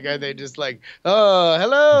specialists? Like, are they just like, oh,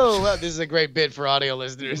 hello? Well, this is a great bit for audio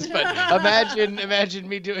listeners, but imagine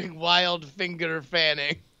me doing wild finger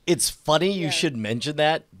fanning. It's funny you should mention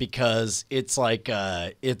that, because it's like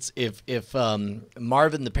it's if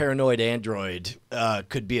Marvin the paranoid android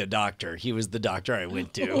could be a doctor, he was the doctor I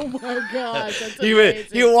went to. Oh my god, that's amazing.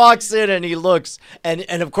 He walks in and he looks, and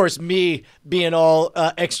of course me being all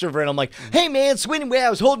extrovert, I'm like, hey man, sweetie, where I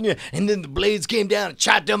was holding you, and then the blades came down and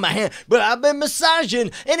chopped down my hand, but I've been massaging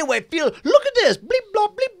anyway. Look at this, bleep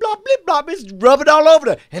blop bleep blop bleep blop, it's rubbing all over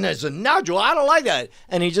there, and there's a nodule. I don't like that.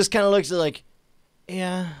 And he just kind of looks at like,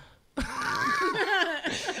 yeah.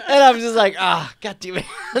 And I'm just like, god damn it.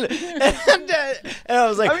 and I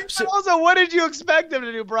was like, I mean, also, what did you expect them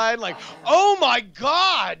to do, Brian? Like, oh my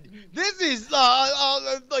god, this is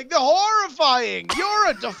like the horrifying. You're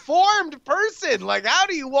a deformed person. Like, how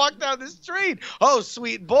do you walk down the street? Oh,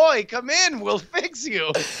 sweet boy, come in, we'll fix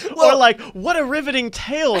you. Or like, what a riveting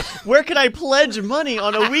tale. Where can I pledge money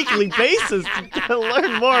on a weekly basis to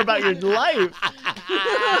learn more about your life?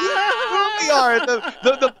 You are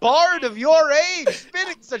the bard of your age,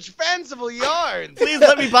 spinning such fanciful yarns. Please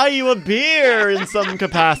let me buy you a beer in some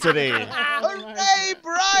capacity. Hooray,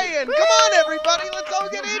 Brian! Come on, everybody, let's all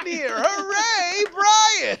get in here. Hooray,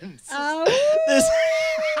 Brian!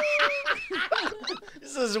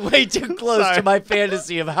 This is way too close to my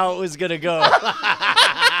fantasy of how it was gonna go.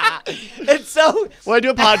 And so, when I do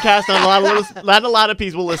a podcast, not a lot of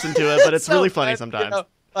people listen to it, but it's really funny sometimes. You know,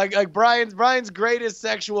 like Brian's greatest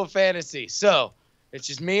sexual fantasy. So it's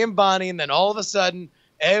just me and Bonnie, and then all of a sudden,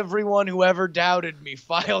 everyone who ever doubted me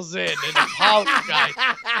files in and apologizes.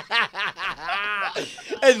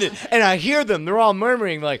 and I hear them. They're all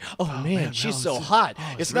murmuring like, "Oh man, she's so hot.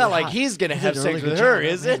 It's not like he's gonna have sex with her,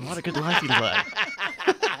 is it?" What a good life he led.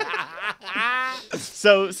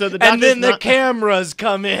 So the and then the not... cameras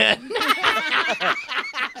come in.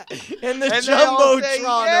 And the and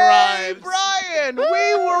Jumbotron arrives. Brian,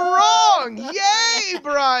 we were wrong. Yay,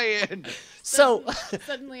 Brian. So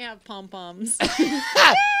suddenly have pom-poms.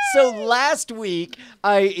 So last week,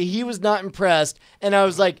 he was not impressed, and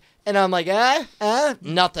I'm like,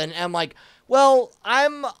 nothing. And I'm like, well,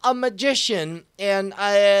 I'm a magician, and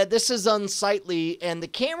this is unsightly, and the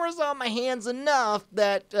camera's on my hands enough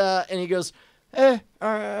that, and he goes, all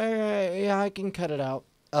right, yeah, I can cut it out.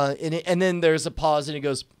 And then there's a pause, and he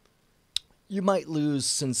goes, you might lose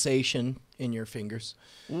sensation in your fingers.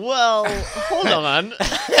 Well, hold on.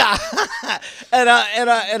 and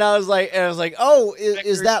I was like, oh,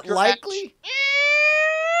 is that likely?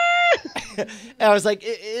 And I was like,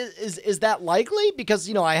 is that likely? Because,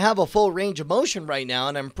 you know, I have a full range of motion right now,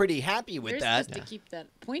 and I'm pretty happy with You're that. supposed to keep that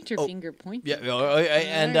pointer finger pointed.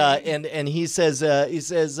 Yeah, and he says, you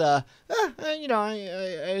know,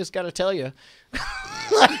 I just got to tell you.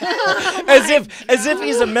 as if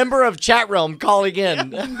he's a member of Chat Realm calling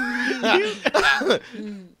in.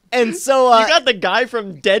 And so you got the guy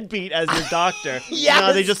from Deadbeat as your doctor. Yes.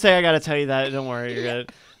 No, they just say, I got to tell you that. Don't worry, you're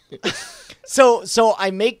good. So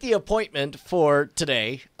I make the appointment for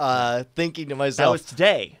today, thinking to myself, that was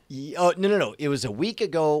today. Oh, no. It was a week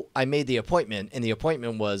ago I made the appointment, and the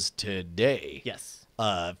appointment was today. Yes.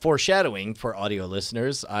 Foreshadowing for audio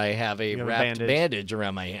listeners, I have a wrapped bandage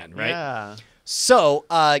around my hand, right? Yeah. So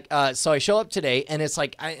I show up today, and it's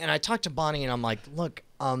like, I talked to Bonnie, and I'm like, look,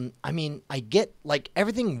 I mean, I get, like,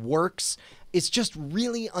 everything works. It's just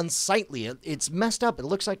really unsightly. It's messed up. It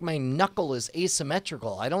looks like my knuckle is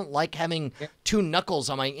asymmetrical. I don't like having two knuckles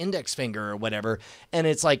on my index finger or whatever. And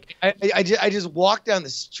it's like, I just walk down the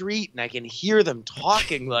street and I can hear them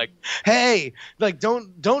talking like, hey, like,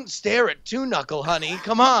 don't stare at Two Knuckle, honey.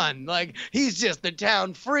 Come on. Like, he's just a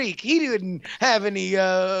town freak. He didn't have any,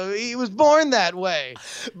 he was born that way.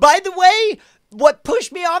 By the way, what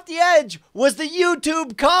pushed me off the edge was the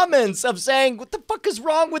YouTube comments of saying, what the fuck is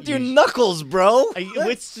wrong with your knuckles, bro?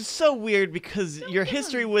 It's just so weird because your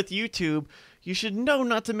history with YouTube, you should know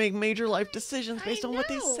not to make major life decisions based on what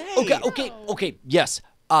they say. Okay. Yes.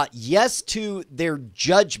 Yes to their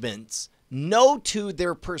judgments no to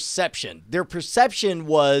their perception. Their perception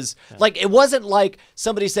was like, it wasn't like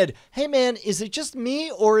somebody said, hey man, is it just me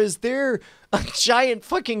or is there a giant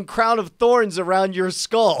fucking crown of thorns around your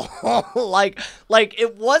skull? like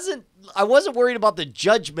it wasn't, I wasn't worried about the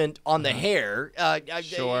judgment on the hair.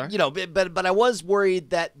 Sure. You know, but I was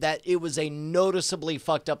worried that it was a noticeably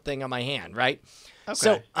fucked up thing on my hand, right? Okay.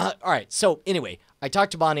 So, all right. So anyway, I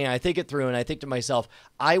talked to Bonnie and I think it through and I think to myself,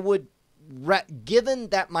 I would, given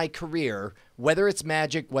that my career, whether it's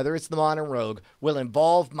magic, whether it's the modern rogue, will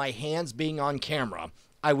involve my hands being on camera,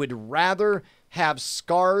 I would rather have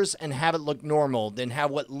scars and have it look normal than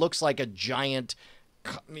have what looks like a giant,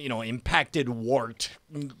 you know, impacted wart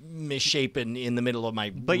misshapen in the middle of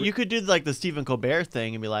my... But you could do like the Stephen Colbert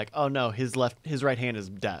thing and be like, oh no, his right hand is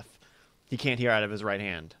deaf. He can't hear out of his right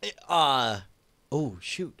hand. Oh,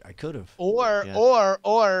 shoot, I could have.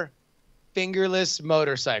 Or fingerless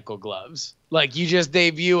motorcycle gloves. Like you just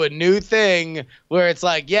debut a new thing where it's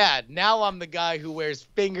like, yeah, now I'm the guy who wears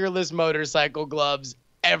fingerless motorcycle gloves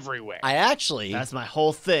everywhere. That's my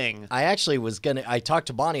whole thing. I talked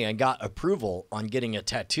to Bonnie and got approval on getting a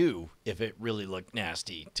tattoo if it really looked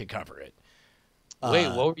nasty to cover it. Wait,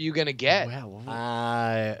 what were you gonna get? Wow.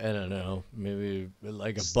 I don't know. Maybe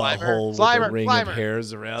like a Slimer? butthole with Slimer, a ring Slimer. of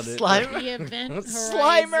hairs around it. Slimer. The event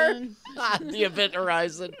Slimer. horizon. The event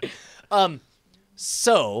horizon.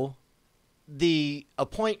 So the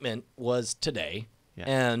appointment was today, Yeah.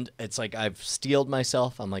 and it's like I've steeled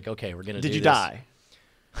myself. I'm like, okay, we're gonna. Did do you this. die?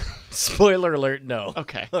 Spoiler alert, no.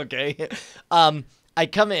 Okay. Okay. I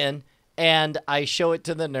come in and I show it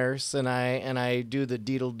to the nurse and I do the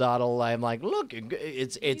deedle doddle. I'm like, look,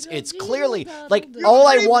 it's clearly like all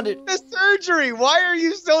I wanted. The surgery. Why are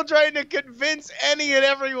you still trying to convince any and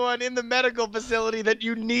everyone in the medical facility that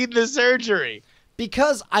you need the surgery?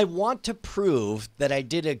 Because I want to prove that I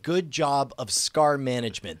did a good job of scar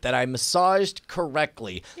management, that I massaged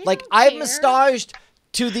correctly. They Like don't I've care. massaged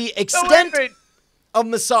to the No, wait extent a minute. of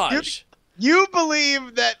massage. You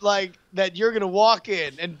believe that you're gonna walk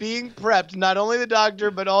in and being prepped, not only the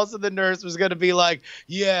doctor but also the nurse was gonna be like,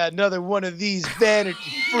 yeah, another one of these vanity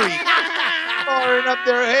freaks scarring up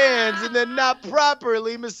their hands and then not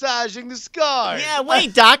properly massaging the scars. Yeah,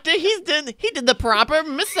 wait, doctor, he did the proper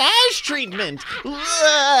massage treatment.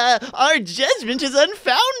 Our judgment is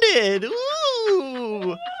unfounded.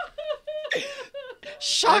 Ooh.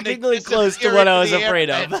 Shockingly close to what I was afraid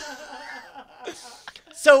of.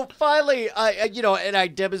 So finally, I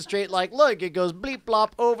demonstrate like, look, it goes bleep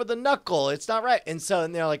blop over the knuckle. It's not right. And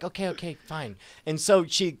they're like, okay, fine. And so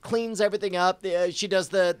she cleans everything up. She does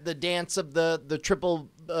the dance of the triple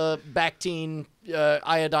Bactine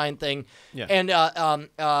iodine thing. Yeah. And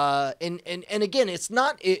again, it's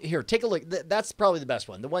not here. Take a look. That's probably the best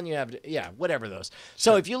one. The one you have. Whatever those.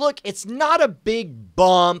 So if you look, it's not a big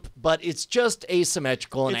bump, but it's just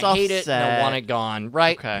asymmetrical, and It's I hate it. And I offset. want it gone.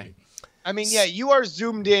 Right. Okay. I mean, yeah, you are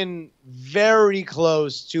zoomed in very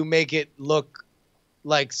close to make it look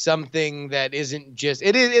like something that isn't just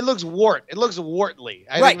it looks wart. It looks wartly.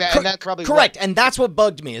 I think that, and that's probably correct. what- And that's what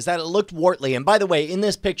bugged me, is that it looked wartly. And by the way, in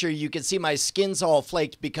this picture, you can see my skin's all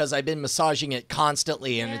flaked because I've been massaging it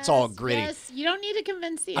constantly, and it's all gritty. Yes, you don't need to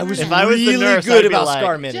convince the I was If I was the really nurse, good I'd be about like-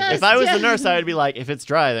 scar management. Just- If I was the Yeah. nurse, I would be like, if it's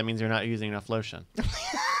dry, that means you're not using enough lotion.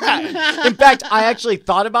 In fact, I actually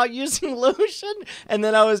thought about using lotion, and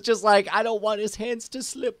then I was just like, I don't want his hands to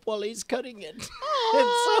slip while he's cutting it. And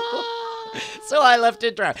so I left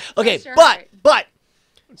it dry. Okay, Bless your but heart.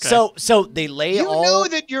 so they lay You all. know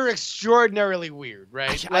that you're extraordinarily weird,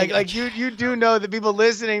 right? Like you do know that people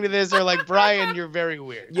listening to this are like, Brian, you're very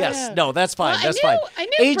weird. Yes, Yeah. no, that's fine. Well, That's I fine. knew- I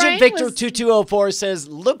knew Agent Brian Victor was- 2204 says,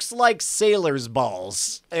 looks like sailor's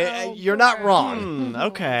balls. You're not boy. wrong.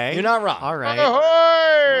 Okay. You're not wrong. All right.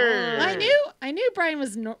 Ahoy! I knew Brian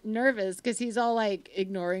was nervous because he's all like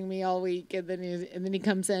ignoring me all week, and then he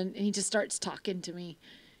comes in and he just starts talking to me.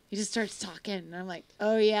 He just starts talking, and I'm like,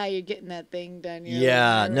 "Oh yeah, you're getting that thing done." You're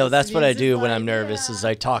Yeah, nervous." no, that's And what I he's do just when like, I'm nervous "Yeah." is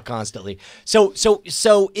I talk constantly. So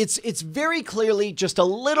it's very clearly just a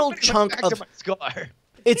little chunk Back of to my scar.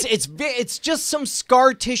 It's just some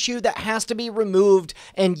scar tissue that has to be removed,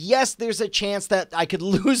 and yes, there's a chance that I could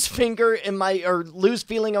lose lose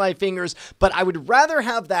feeling in my fingers, but I would rather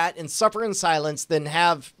have that and suffer in silence than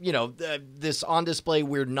have this on display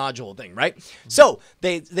weird nodule thing, right? So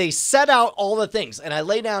they set out all the things, and I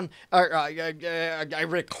lay down, I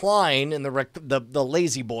recline in the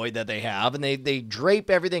lazy boy that they have, and they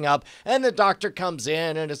drape everything up, and the doctor comes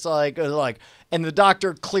in, and it's like. And the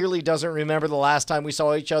doctor clearly doesn't remember the last time we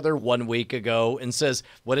saw each other 1 week ago and says,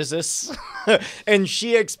 "What is this?" And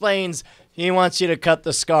she explains, He wants you to cut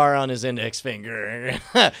the scar on his index finger.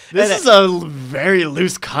 This is a very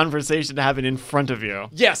loose conversation to happen in front of you.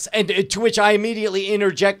 Yes, and to which I immediately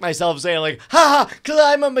interject myself saying like, ha ha, because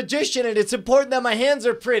I'm a magician and it's important that my hands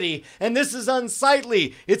are pretty, and this is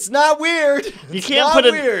unsightly. It's not weird. You can't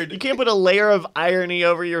put a layer of irony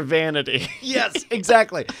over your vanity. Yes,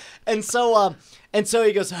 exactly. And so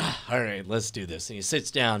he goes, all right, let's do this. And he sits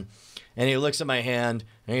down and he looks at my hand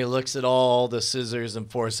and he looks at all the scissors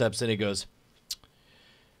and forceps and he goes,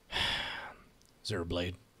 is there a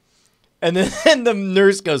blade? And then the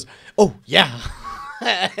nurse goes, oh, yeah.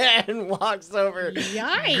 And walks over,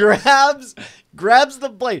 Yikes. grabs the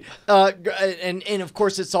blade, and of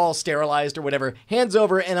course it's all sterilized or whatever. Hands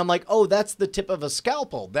over, and I'm like, oh, that's the tip of a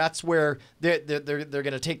scalpel. That's where they're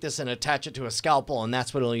gonna take this and attach it to a scalpel, and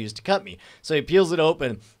that's what he'll use to cut me. So he peels it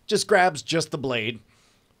open, just grabs just the blade.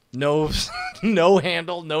 No, no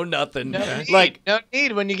handle, no nothing. No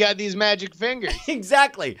need when you got these magic fingers.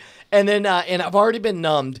 Exactly. And then and I've already been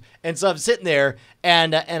numbed, and so I'm sitting there,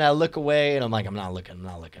 and I look away, and I'm like, I'm not looking.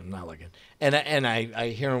 And I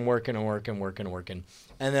hear him working,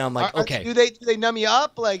 and then I'm like, okay. Do they numb you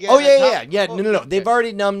up? Like, oh yeah. No. They've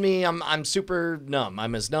already numbed me. I'm super numb.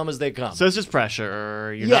 I'm as numb as they come. So it's just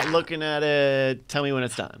pressure. You're not looking at it. Tell me when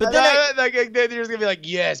it's done. But then they're just gonna be like,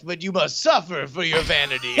 yes, but you must suffer for your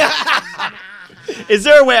vanity. Is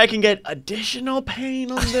there a way I can get additional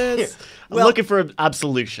pain on this? I'm Well, looking for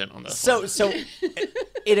absolution on this. So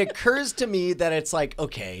it occurs to me that it's like,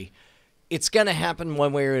 okay, it's going to happen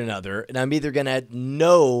one way or another, and I'm either going to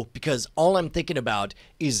know, because all I'm thinking about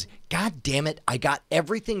is, God damn it, I got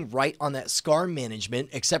everything right on that scar management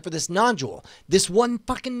except for this nodule. This one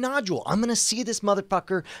fucking nodule. I'm going to see this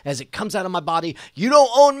motherfucker as it comes out of my body. You don't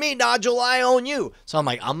own me, nodule, I own you. So I'm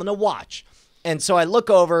like, I'm going to watch. And so I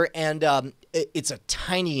look over, and it's a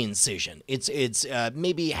tiny incision. It's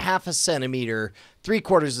maybe half a centimeter,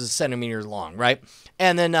 3/4 of a centimeter long, right?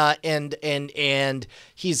 And then and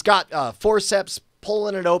he's got forceps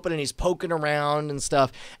pulling it open, and he's poking around and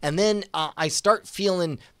stuff. And then I start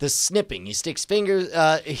feeling the snipping. He sticks fingers.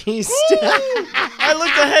 I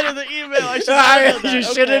looked ahead of the email. I should have done that. You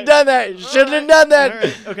shouldn't have done that. You shouldn't have done that. All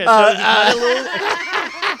right. Okay. So it's not a little.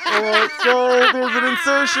 Alright, so there's an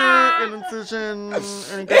incision,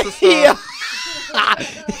 and it gets a stop.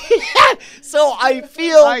 So I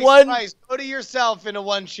feel Bryce, go to yourself in a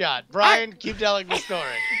one shot. Brian, keep telling the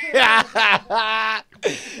story.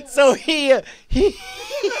 So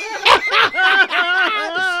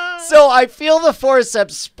so I feel the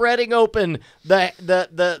forceps spreading open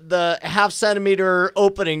the half centimeter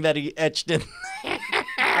opening that he etched in.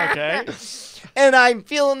 Okay. And I'm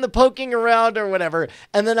feeling the poking around or whatever.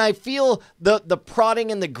 And then I feel the prodding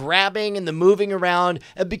and the grabbing and the moving around,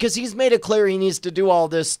 because he's made it clear he needs to do all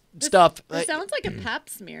this stuff. It sounds like a pap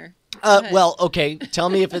smear. Well, okay. Tell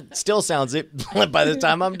me if it still sounds it by the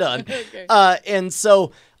time I'm done. Okay. And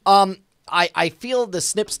so I feel the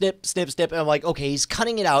snip, and I'm like, okay, he's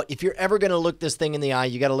cutting it out. If you're ever going to look this thing in the eye,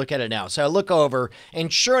 you got to look at it now. So I look over,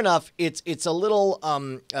 and sure enough, it's a little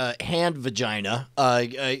hand vagina.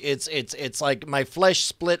 It's like my flesh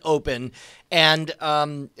split open, and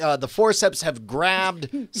the forceps have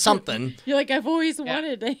grabbed something. You're like, I've always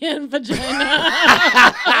wanted a hand vagina.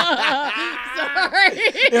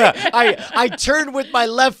 Sorry. Yeah, I turn with my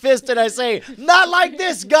left fist and I say, not like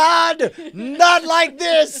this, God! Not like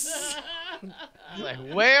this! Like,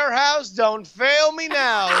 warehouse, don't fail me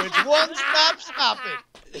now. It's one stop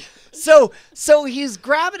it. So he's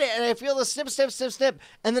grabbing it, and I feel the snip,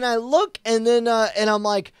 and then I look, and then and I'm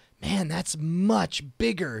like, man, that's much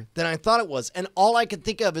bigger than I thought it was. And all I could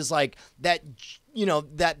think of is like that,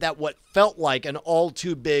 that what felt like an all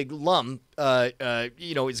too big lump,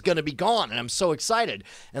 is gonna be gone, and I'm so excited.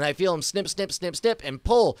 And I feel him snip, and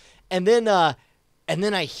pull, and then I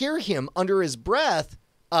hear him under his breath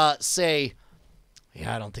say,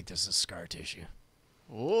 yeah, I don't think this is scar tissue.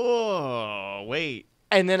 Whoa, wait.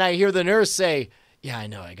 And then I hear the nurse say, yeah, I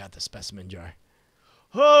know, I got the specimen jar.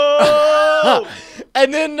 Oh!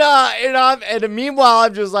 And then, and meanwhile,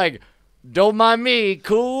 I'm just like, don't mind me,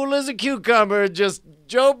 cool as a cucumber, just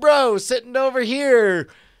Joe Bro sitting over here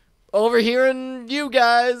and you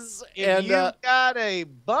guys. If you got a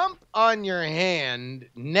bump on your hand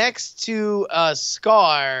next to a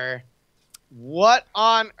scar, what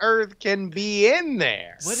on earth can be in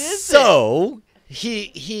there? What is it? So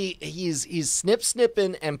he's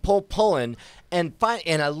snipping and pulling, and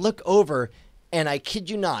I look over, And I kid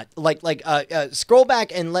you not, scroll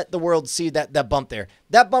back and let the world see that bump there.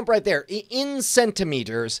 That bump right there, in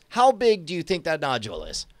centimeters, how big do you think that nodule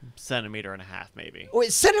is? Centimeter and a half, maybe. Oh,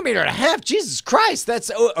 it's centimeter and a half? Jesus Christ.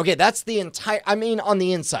 Okay, that's the entire, on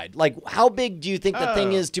the inside. Like, how big do you think the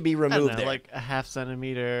thing is to be I don't removed know, there? like a half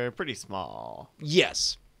centimeter, pretty small.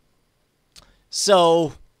 Yes.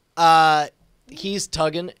 So, he's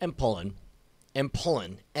tugging and pulling,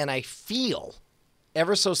 and I feel,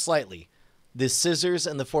 ever so slightly, the scissors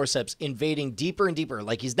and the forceps invading deeper and deeper.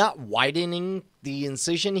 Like, he's not widening the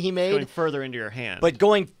incision he made, Going further into your hand. but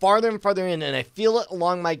going farther and farther in, and I feel it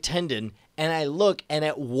along my tendon, and I look, and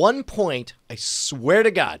at one point, I swear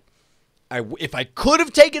to God, if I could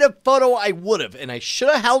have taken a photo, I would have, and I should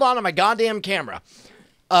have held on to my goddamn camera.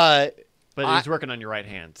 But he's working on your right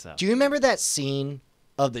hand, so. Do you remember that scene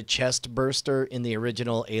of the chest burster in the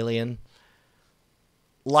original Alien?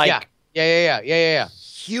 Like, Yeah.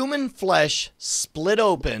 human flesh split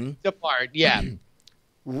open, The part, yeah.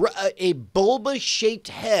 a bulbous-shaped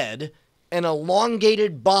head, an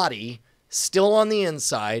elongated body still on the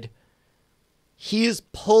inside. He is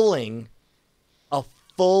pulling a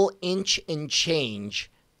full inch and change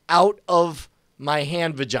out of my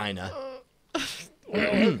hand vagina.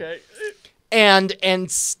 Okay.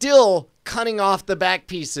 And still cutting off the back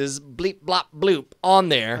pieces, bleep, blop, bloop, on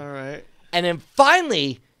there. All right. And then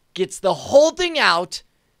finally gets the whole thing out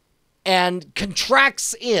and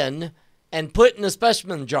contracts in and put in a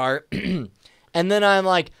specimen jar. And then I'm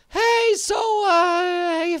like, hey, so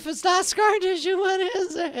if it's not scar tissue, what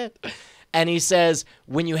is it? And he says,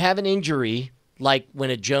 when you have an injury, like when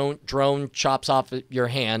a drone chops off your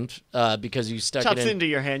hand because you stuck Chops it in. into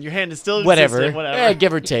your hand. Your hand is still Whatever. consistent, whatever.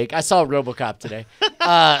 Give or take. I saw RoboCop today.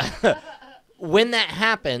 When that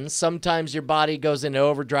happens, sometimes your body goes into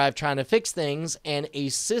overdrive trying to fix things, and a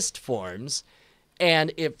cyst forms,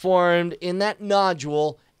 and it formed in that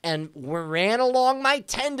nodule and ran along my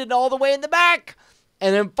tendon all the way in the back.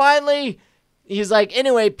 And then finally, he's like,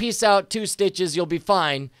 anyway, peace out, 2 stitches, you'll be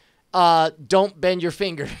fine. Don't bend your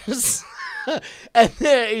fingers. And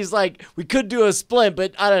then he's like, we could do a splint,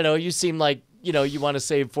 but I don't know, you seem like, you want to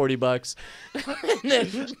save $40. And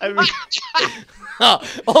then, I mean,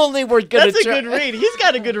 only we're going to that's a good read. He's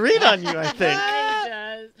got a good read on you, I think.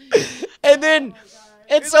 He does. And then,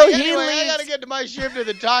 and He's so like, he anyway, I leaves. gotta get to my shift to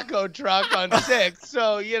the taco truck on 6.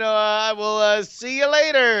 So, I will see you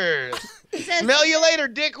later. He says- Smell you later,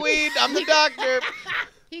 dickweed. I'm the doctor.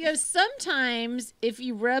 He goes, sometimes if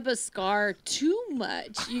you rub a scar too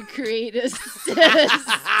much, you create a cyst.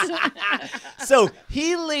 So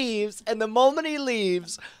he leaves, and the moment he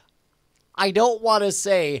leaves, I don't want to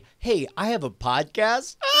say, hey, I have a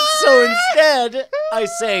podcast. So instead, I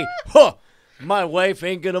say, my wife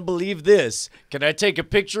ain't going to believe this. Can I take a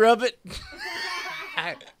picture of it?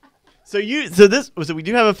 So we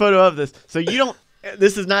do have a photo of this. So you don't.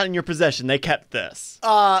 This is not in your possession. They kept this.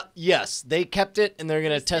 Yes, they kept it, and they're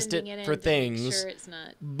going to test Sending it in for to make things. Sure it's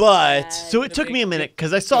not But bad. So it took me a minute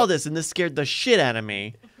because I saw this and this scared the shit out of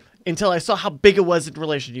me until I saw how big it was in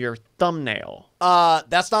relation to your thumbnail.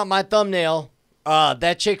 that's not my thumbnail.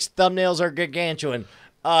 That chick's thumbnails are gargantuan.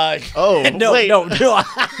 Oh, no, wait. no.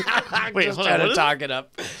 I'm Wait, just hold on, trying what to is talk it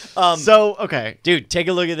up. So, okay. Dude, take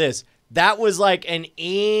a look at this. That was like an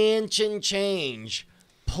inch and change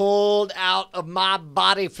pulled out of my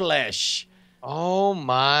body flesh. Oh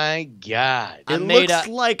my God. I It made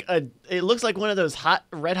looks like one of those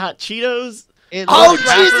red hot Cheetos. It Oh, looks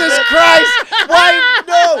like- Jesus Christ! Why?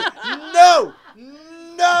 No!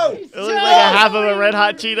 It looks like a half of a red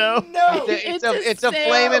hot Cheeto. No! It's a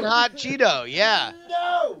flaming hot Cheeto, yeah.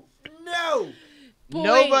 No! Boy,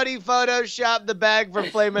 Nobody photoshopped the bag for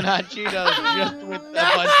flaming hot Cheetos just with a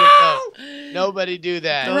bunch of those. Nobody do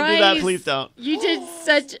that. Don't do that, Bryce, please don't. You did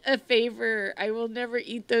such a favor. I will never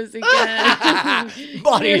eat those again.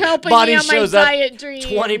 Body You're helping me on my shows up diet dream.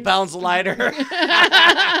 20 pounds lighter.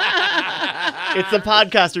 It's the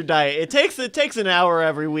podcaster diet. It takes an hour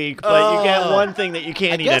every week, but you get one thing that you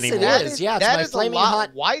can't eat guess it anymore. is. Yeah, it's that my is flaming a lot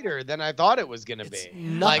hot- whiter than I thought it was going to It's be.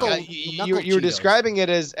 knuckle- You knuckle were Cheetos. describing it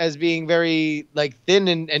as being very like thin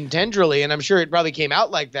and tendrily, and I'm sure it probably came out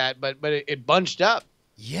like that, but it bunched up.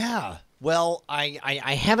 Yeah. Well, I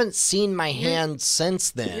haven't seen my hand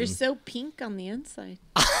since then. You're so pink on the inside.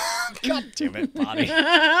 God damn it, Bonnie.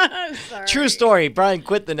 Sorry. True story. Brian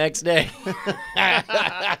quit the next day.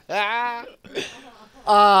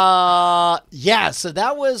 Yeah, so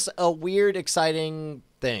that was a weird, exciting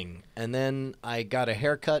thing. And then I got a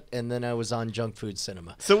haircut, and then I was on junk food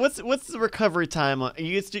cinema. So what's the recovery time?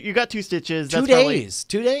 You got 2 stitches. Two That's days.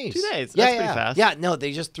 2 days. 2 days. Yeah, That's pretty fast. Yeah, no,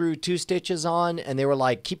 they just threw 2 stitches on, and they were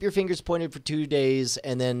like, keep your fingers pointed for 2 days,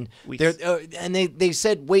 and then they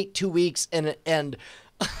said wait 2 weeks, and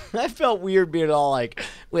I felt weird being all like,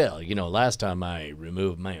 well, last time I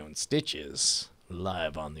removed my own stitches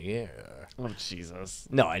live on the air. Oh Jesus!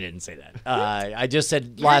 No, I didn't say that. I just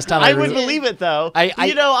said last time I would believe it though.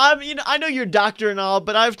 I know you're a doctor and all,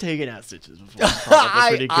 but I've taken out stitches before.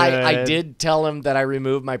 I did tell him that I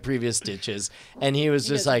removed my previous stitches, and he was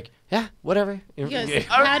just like, yeah, whatever.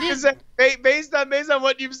 Based on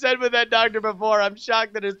what you've said with that doctor before, I'm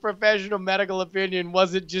shocked that his professional medical opinion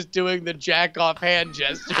wasn't just doing the jack off hand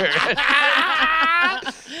gesture.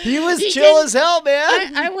 He was chill as hell,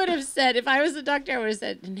 man. I would have said, if I was a doctor, I would have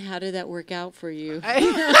said, and how did that work out for you? Like,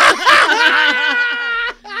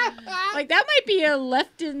 that might be a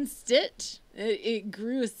left-in stitch. It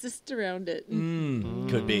grew a cyst around it.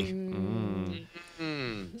 Could be.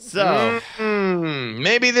 So,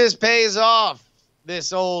 maybe this pays off,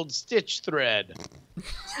 this old stitch thread. All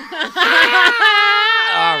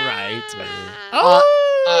right.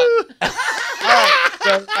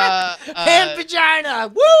 Hand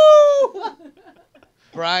vagina. Woo!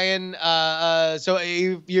 Brian, so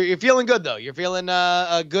you're feeling good, though. You're feeling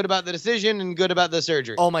good about the decision and good about the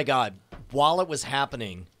surgery. Oh, my God. While it was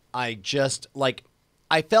happening, I just,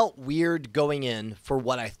 I felt weird going in for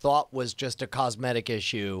what I thought was just a cosmetic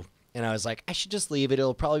issue. And I was like, I should just leave it.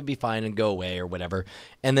 It'll probably be fine and go away or whatever.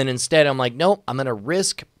 And then instead, I'm like, nope, I'm going to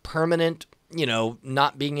risk permanent,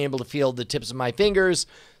 not being able to feel the tips of my fingers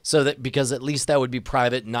because at least that would be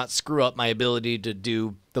private and not screw up my ability to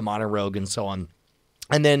do the monologue and so on.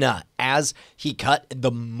 And then as he cut,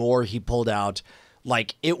 the more he pulled out,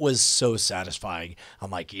 it was so satisfying.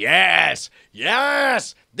 I'm like, yes,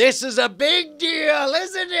 this is a big deal,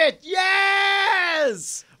 isn't it?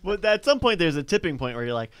 Yes! But at some point, there's a tipping point where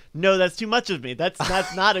you're like, no, that's too much of me. That's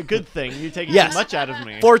not a good thing. You're taking too much out of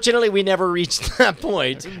me. Fortunately, we never reached that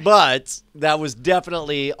point, but that was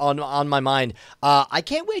definitely on my mind. I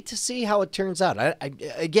can't wait to see how it turns out. I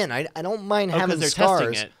don't mind having they're scars.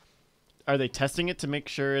 testing it. Are they testing it to make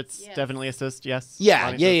sure it's definitely a cyst? Yes.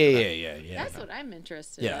 Yeah. That's what I'm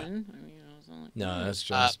interested Yeah. in. No, that's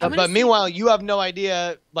just. But meanwhile, you have no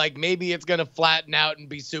idea. Maybe it's gonna flatten out and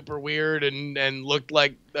be super weird and look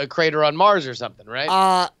like a crater on Mars or something,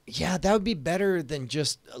 right? Yeah, that would be better than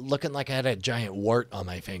just looking like I had a giant wart on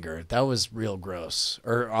my finger. That was real gross,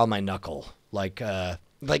 or on my knuckle,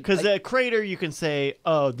 Because a crater, you can say,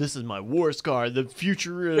 "Oh, this is my war scar. The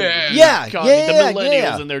future, the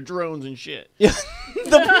millennials and their drones and shit." Yeah,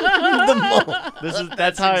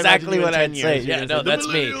 that's how exactly what I'd say. Years. Yeah, no, that's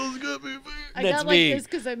me. I got like this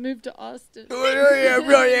because I moved to Austin.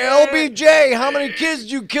 LBJ, how many kids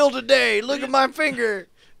did you kill today? Look at my finger.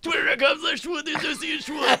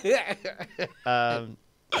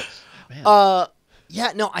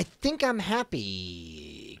 Yeah, no, I think I'm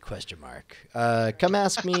happy. Question mark. Come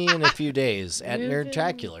ask me in a few days at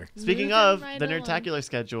Nerdtacular. Speaking of the Nerdtacular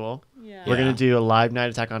schedule, we're going to do a live night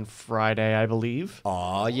attack on Friday, I believe.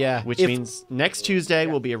 Oh, yeah. Which means next Tuesday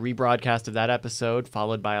will be a rebroadcast of that episode,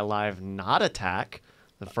 followed by a live not attack.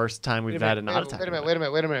 The first time we've had a not attack. Wait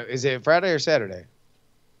a minute. Is it Friday or Saturday?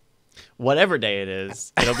 Whatever day it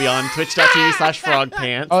is, it'll be on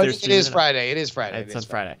twitch.tv/frogpants. Oh, it is Friday. It's on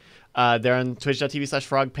Friday. They're on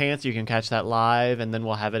twitch.tv/frogpants. You can catch that live, and then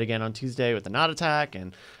we'll have it again on Tuesday with the not attack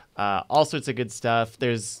and all sorts of good stuff.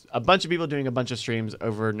 There's a bunch of people doing a bunch of streams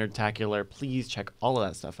over Nerdtacular. Please check all of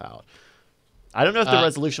that stuff out. I don't know if the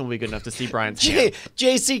resolution will be good enough to see Brian's hand.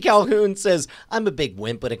 JC Calhoun says, I'm a big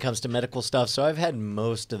wimp when it comes to medical stuff, so I've had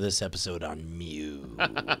most of this episode on mute.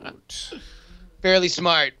 Fairly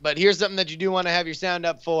smart, but here's something that you do want to have your sound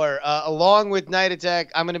up for. Along with Night Attack,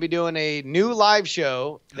 I'm going to be doing a new live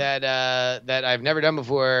show that I've never done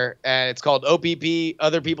before, and it's called OPP,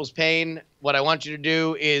 Other People's Pain. What I want you to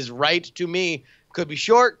do is write to me. Could be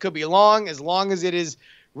short, could be long as it is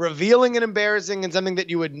revealing and embarrassing and something that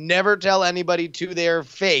you would never tell anybody to their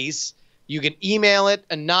face. You can email it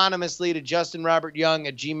anonymously to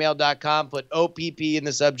justinrobertyoung@gmail.com. Put OPP in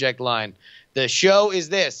the subject line. The show is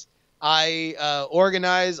this. I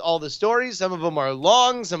organize all the stories. Some of them are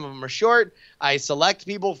long, some of them are short. I select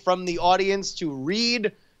people from the audience to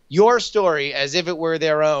read your story as if it were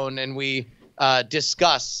their own, and we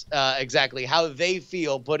discuss exactly how they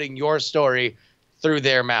feel putting your story through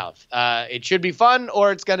their mouth. It should be fun,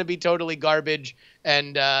 or it's going to be totally garbage,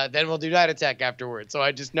 and then we'll do Night Attack afterwards. So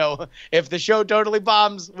I just know if the show totally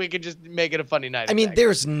bombs, we can just make it a funny night. I mean,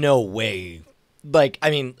 there's no way like, I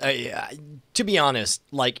mean, to be honest,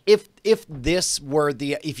 like if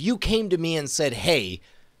you came to me and said, hey,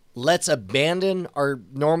 let's abandon our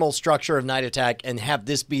normal structure of Night Attack and have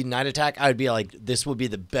this be Night Attack, I would be like, this would be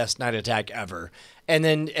the best Night Attack ever. And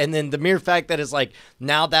then the mere fact that it's like,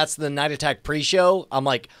 now that's the Night Attack pre-show, I'm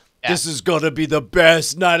like, this is going to be the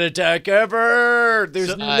best Night Attack ever.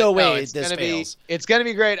 There's no way this fails. It's going to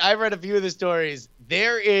be great. I've read a few of the stories.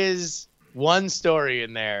 There is one story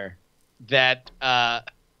in there that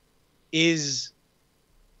is...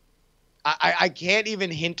 I can't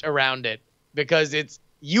even hint around it because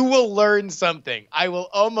you will learn something. I will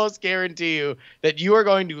almost guarantee you that you are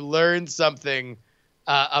going to learn something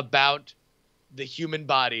about the human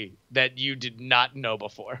body that you did not know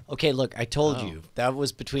before. Okay, look, I told you. That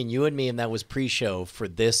was between you and me, and that was pre-show for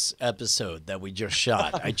this episode that we just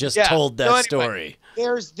shot. I just told that story.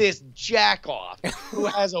 There's this jack-off who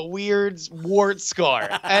has a weird wart scar,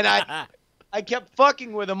 and I kept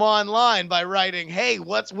fucking with him online by writing, hey,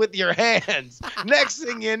 what's with your hands? Next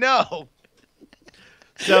thing you know.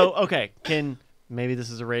 So, okay, maybe this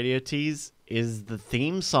is a radio tease, is the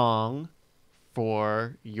theme song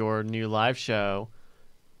for your new live show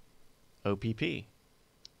OPP?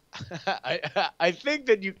 I think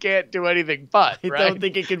that you can't do anything but, right? I don't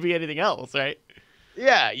think it could be anything else, right?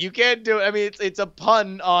 Yeah, you can't do it. I mean, it's a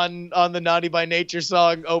pun on the Naughty by Nature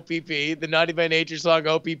song OPP. The Naughty by Nature song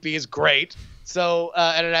OPP is great. So,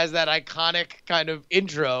 and it has that iconic kind of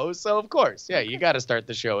intro. So, of course, yeah, you got to start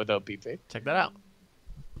the show with OPP. Check that out.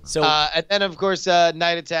 So, and then, of course,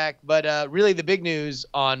 Night Attack. But really, the big news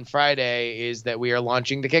on Friday is that we are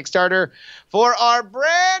launching the Kickstarter for our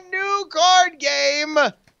brand new card game,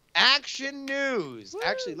 Action News. Woo!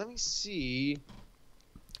 Actually, let me see.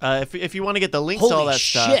 If you want to get the links to all that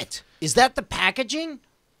stuff. Holy shit! Is that the packaging?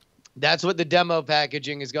 That's what the demo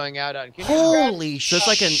packaging is going out on. Holy So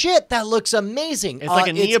it's shit! That looks amazing. It's like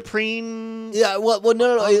a neoprene. Yeah. Well,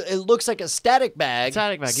 no. It looks like a static bag,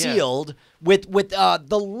 sealed with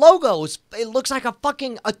the logos. It looks like a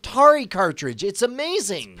fucking Atari cartridge. It's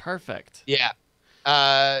amazing. Perfect. Yeah.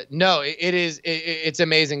 No, it is. It's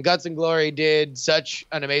amazing. Guts and Glory did such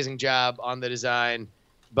an amazing job on the design.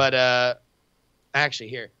 But actually,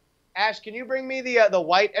 here, Ash, can you bring me the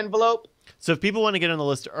white envelope? So if people want to get on the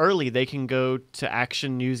list early, they can go to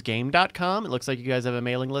actionnewsgame.com. It looks like you guys have a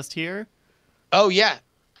mailing list here. Oh, yeah.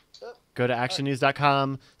 Go to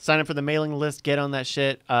actionnews.com, sign up for the mailing list, get on that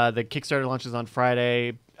shit. The Kickstarter launches on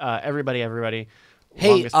Friday. Everybody.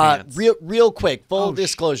 Hey, real quick, full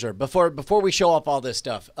disclosure before we show off all this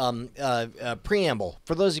stuff. Preamble.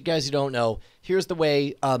 For those of you guys who don't know, here's the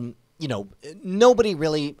way. Nobody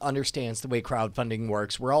really understands the way crowdfunding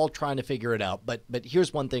works. We're all trying to figure it out. But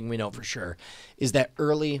here's one thing we know for sure, is that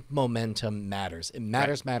early momentum matters. It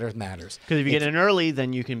matters. Because if you get in early,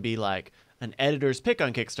 then you can be like an editor's pick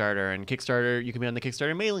on Kickstarter, and Kickstarter, you can be on the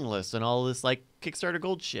Kickstarter mailing list and all this like Kickstarter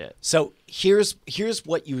gold shit. So here's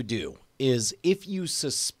what you do. Is if you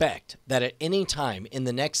suspect that at any time in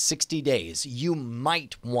the next 60 days you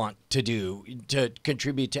might want to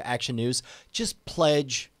contribute to Action News, just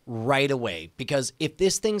pledge right away, because if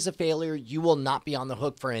this thing's a failure, you will not be on the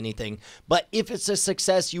hook for anything. But if it's a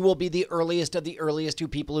success, you will be the earliest of the earliest two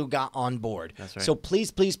people who got on board. That's right. So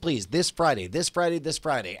please, this Friday,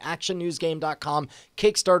 actionnewsgame.com,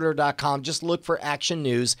 kickstarter.com, just look for Action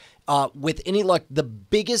News. With any luck, the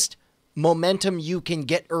biggest momentum you can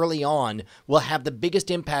get early on will have the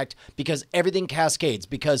biggest impact, because everything cascades,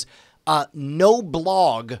 because no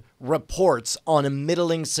blog reports on a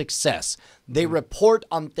middling success. They report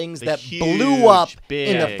on things that blew up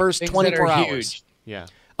in the first 24 hours. Huge. Yeah.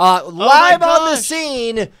 Live on the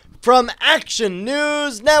scene from Action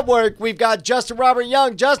News Network, we've got Justin Robert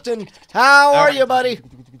Young. Justin, how are you, buddy?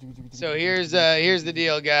 So here's the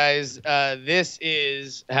deal, guys. This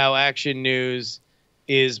is how Action News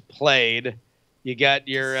is played. You got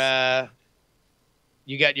your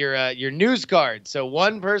news card. So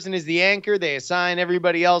one person is the anchor. They assign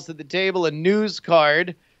everybody else at the table a news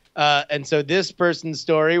card. And so this person's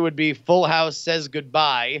story would be Full House Says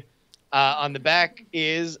Goodbye. On the back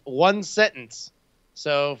is one sentence.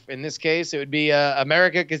 So in this case, it would be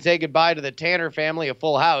America can say goodbye to the Tanner family of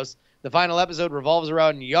Full House. The final episode revolves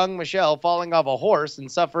around young Michelle falling off a horse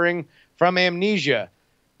and suffering from amnesia.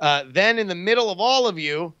 Then in the middle of all of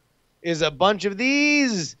you is a bunch of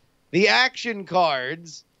these, the action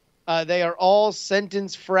cards. They are all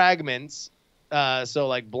sentence fragments. So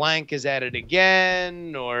like blank is at it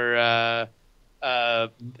again, or to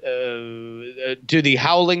the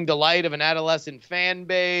howling delight of an adolescent fan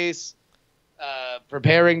base,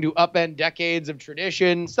 preparing to upend decades of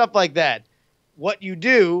tradition, stuff like that. What you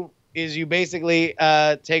do is you basically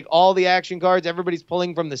take all the action cards. Everybody's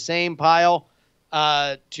pulling from the same pile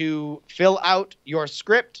to fill out your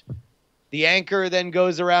script. The anchor then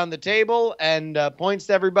goes around the table and points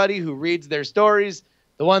to everybody who reads their stories.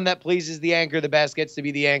 The one that pleases the anchor the best gets to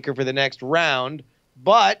be the anchor for the next round.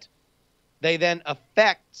 But they then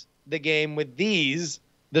affect the game with the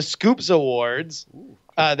Scoops Awards.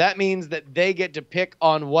 That means that they get to pick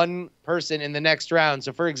on one person in the next round.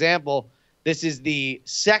 So, for example, this is the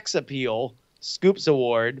Sex Appeal Scoops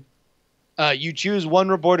Award. You choose one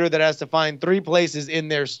reporter that has to find 3 places in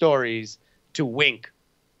their stories to wink.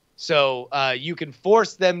 So you can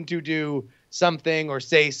force them to do something or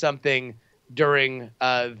say something during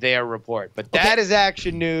their report. But that is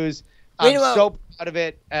Action News. I'm so proud of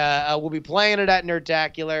it. We'll be playing it at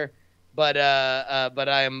Nerdtacular, but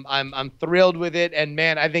I'm thrilled with it. And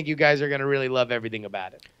man, I think you guys are gonna really love everything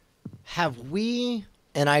about it. Have we?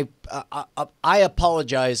 And I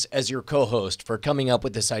apologize as your co-host for coming up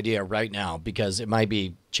with this idea right now because it might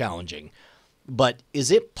be challenging. But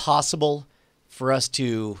is it possible for us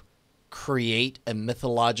to create a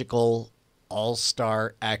mythological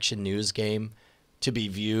all-star Action News game to be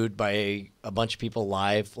viewed by a bunch of people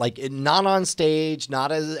live, like not on stage,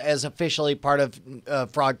 not as officially part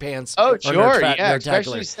of Frog Pants? Oh, sure, yeah, Nerdtacular.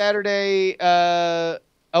 especially Saturday.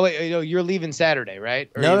 Oh wait, you're leaving Saturday, right?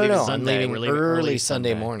 Or No, you're I'm Sunday. leaving We're leaving early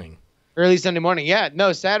Sunday morning. Early Sunday morning. Yeah,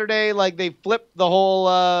 no, Saturday, like they flipped the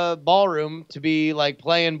whole ballroom to be like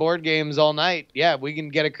playing board games all night. Yeah, we can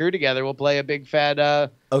get a crew together. We'll play a big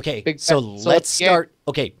fat. Okay, big so fat let's game. start.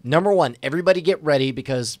 Okay, number one, everybody get ready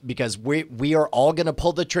because we are all going to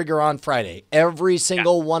pull the trigger on Friday. Every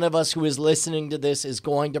single one of us who is listening to this is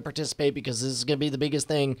going to participate because this is going to be the biggest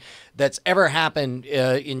thing that's ever happened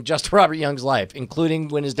in Just Robert Young's life, including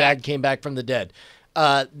when his dad came back from the dead.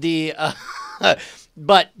 But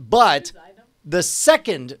the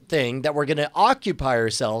second thing that we're going to occupy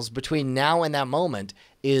ourselves between now and that moment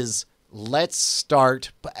is let's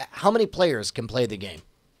start. How many players can play the game?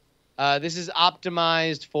 This is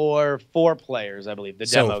optimized for 4 players, I believe, the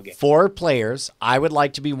demo game. 4 players. I would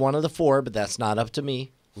like to be one of the 4, but that's not up to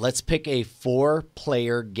me. Let's pick a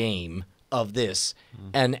 4-player game of this,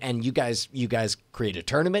 and you guys create a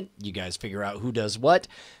tournament. You guys figure out who does what.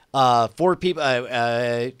 4 people.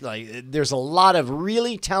 Like there's a lot of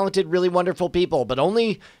really talented, really wonderful people, but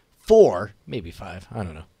only 4, maybe 5. I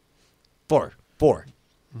don't know. 4.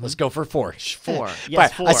 Let's go for 4. 4. But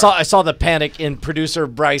Yes, 4. I saw the panic in producer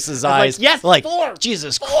Bryce's eyes. yes, like 4.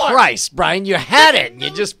 Jesus Christ, Brian, you had it. And you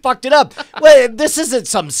just fucked it up. Wait, this isn't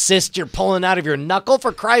some cyst you're pulling out of your knuckle.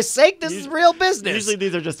 For Christ's sake, this is real business. Usually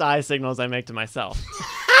these are just eye signals I make to myself.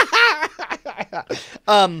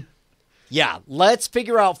 Yeah, let's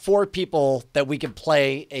figure out 4 people that we can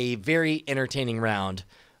play a very entertaining round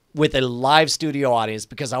with a live studio audience,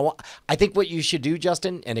 because I think what you should do,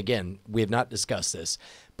 Justin, and again, we have not discussed this,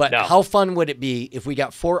 but how fun would it be if we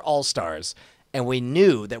got 4 all-stars and we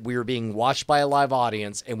knew that we were being watched by a live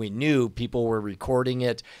audience and we knew people were recording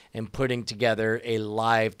it and putting together a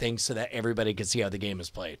live thing so that everybody could see how the game is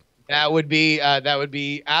played? That would be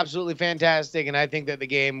absolutely fantastic, and I think that the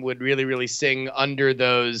game would really, really sing under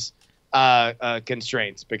those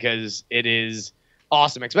constraints, because it is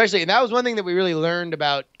awesome. Especially, and that was one thing that we really learned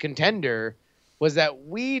about Contender, was that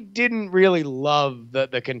we didn't really love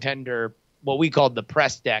the Contender, what we called the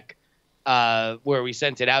press deck, where we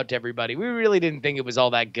sent it out to everybody. We really didn't think it was all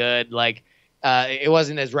that good. Like, it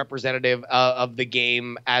wasn't as representative of the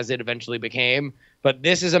game as it eventually became. But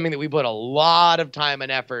this is something that we put a lot of time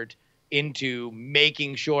and effort into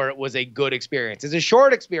making sure it was a good experience. It's a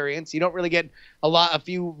short experience. You don't really get a lot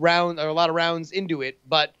of rounds into it,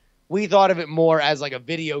 but we thought of it more as like a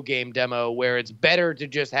video game demo, where it's better to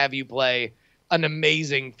just have you play an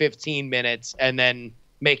amazing 15 minutes and then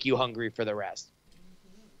make you hungry for the rest.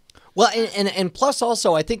 Well, and plus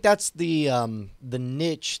also, I think that's the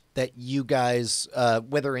niche that you guys,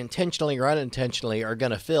 whether intentionally or unintentionally, are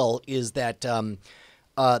going to fill, is that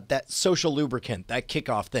that social lubricant, that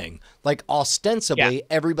kickoff thing. Like ostensibly,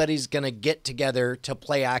 everybody's going to get together to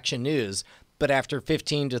play Action News, but after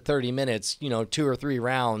 15 to 30 minutes, 2 or 3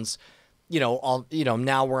 rounds,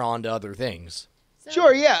 now we're on to other things.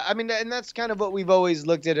 Sure, yeah. I mean, and that's kind of what we've always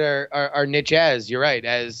looked at our niche as. You're right,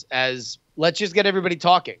 as let's just get everybody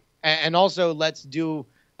talking. And also let's do,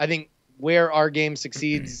 I think, where our game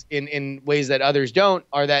succeeds in ways that others don't,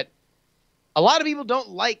 are that a lot of people don't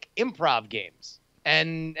like improv games.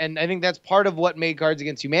 And I think that's part of what made Cards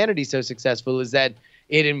Against Humanity so successful, is that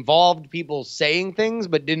it involved people saying things,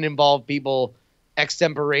 but didn't involve people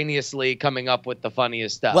extemporaneously coming up with the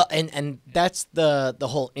funniest stuff. Well, and that's the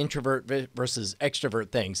whole introvert versus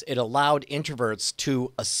extrovert things. It allowed introverts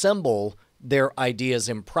to assemble their ideas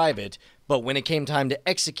in private, but when it came time to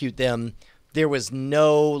execute them, there was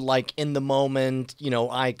no like in the moment,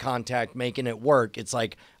 eye contact making it work. It's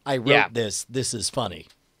like, I wrote this. This is funny.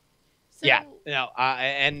 So, yeah,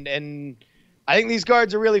 and I think these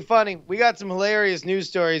cards are really funny. We got some hilarious news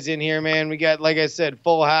stories in here, man. We got, like I said,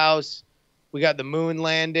 Full House. We got the moon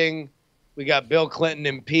landing. We got Bill Clinton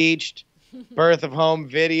impeached. Birth of home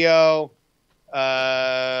video.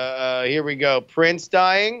 Here we go. Prince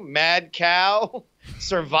dying. Mad Cow.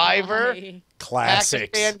 Survivor. Why?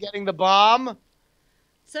 Classics. Pakistan getting the bomb.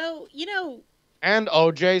 So, And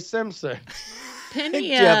O.J. Simpson. Penny. Do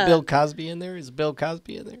you have Bill Cosby in there? Is Bill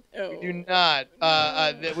Cosby in there? Oh. We do not.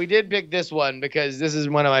 We did pick this one because this is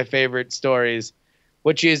one of my favorite stories,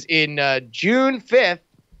 which is in June 5th,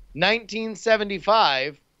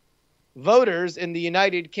 1975, voters in the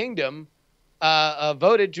United Kingdom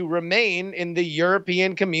voted to remain in the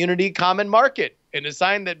European Community Common Market, in a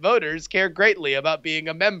sign that voters care greatly about being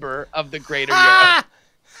a member of the Greater Europe.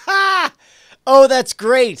 Oh, that's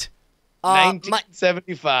great.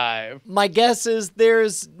 1975. My guess is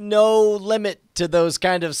there's no limit to those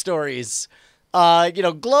kind of stories.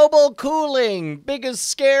 Global cooling, biggest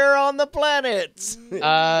scare on the planet.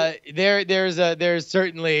 There's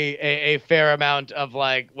certainly a fair amount of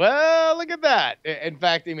like, well, look at that. In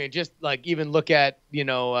fact, I mean, just like even look at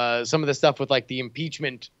some of the stuff with like the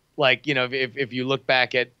impeachment, like if you look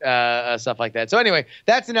back at stuff like that. So anyway,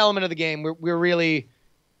 that's an element of the game. We're really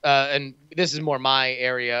and this is more my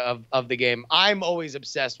area of the game. I'm always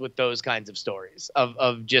obsessed with those kinds of stories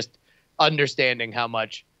of just understanding how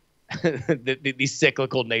much the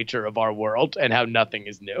cyclical nature of our world and how nothing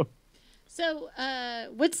is new. So,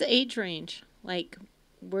 what's the age range? Like,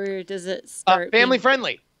 where does it start? Family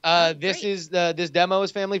friendly. Great. This demo is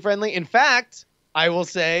family friendly. In fact, I will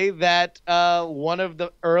say that one of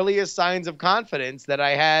the earliest signs of confidence that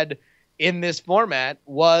I had in this format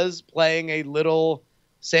was playing a little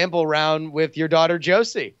sample round with your daughter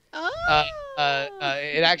Josie. Oh.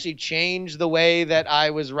 It actually changed the way that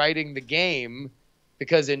I was writing the game,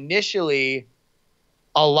 because initially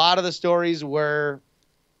a lot of the stories were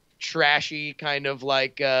trashy, kind of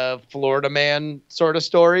like Florida Man sort of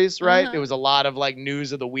stories, right? Uh-huh. It was a lot of like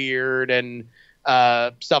news of the weird and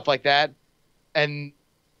stuff like that. And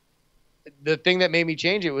the thing that made me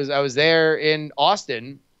change it was I was there in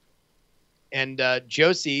Austin, and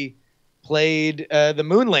Josie played the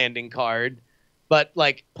moon landing card, but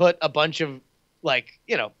like put a bunch of like,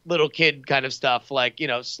 little kid kind of stuff, like,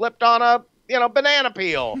 slipped on a banana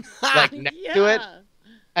peel like next to it.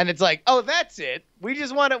 And it's like, oh, that's it. We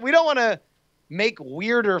don't want to make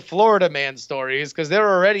weirder Florida Man stories because they're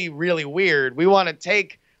already really weird. We want to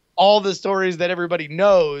take all the stories that everybody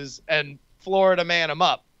knows and Florida Man them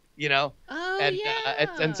up, Oh,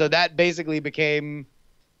 and so that basically became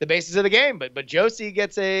the basis of the game. But Josie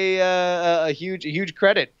gets a huge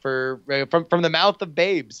credit for from the mouth of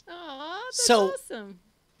babes. Aw, that's So- awesome.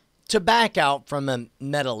 To back out from a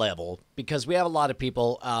meta level, because we have a lot of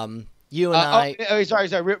people, you and I. Sorry,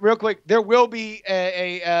 real quick. There will be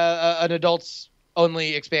an adults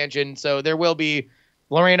only expansion, so there will be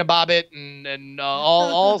Lorena Bobbitt and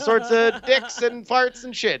all sorts of dicks and farts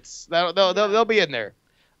and shits. They'll be in there.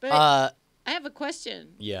 But Uh, I have a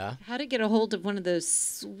question. yeah. How to get a hold of one of those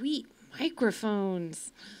sweet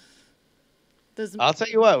microphones? Those I'll tell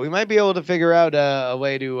you what, we might be able to figure out a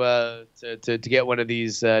way to get one of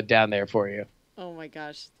these down there for you. Oh my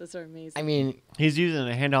gosh, those are amazing. I mean, He's using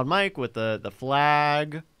a handheld mic with the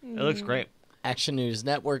flag. It looks great. Action News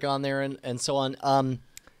Network on there and so on.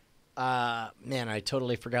 Man, I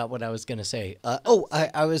totally forgot what I was going to say.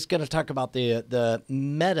 I was going to talk about the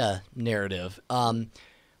meta narrative.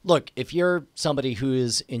 Look, if you're somebody who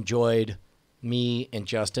has enjoyed me and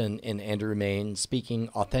Justin and Andrew Main speaking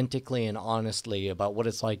authentically and honestly about what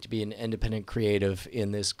it's like to be an independent creative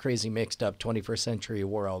in this crazy mixed up 21st century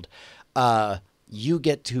world, you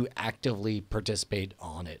get to actively participate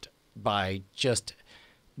on it by just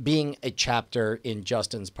being a chapter in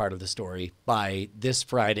Justin's part of the story. By this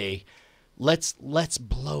Friday, let's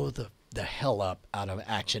blow the hell up out of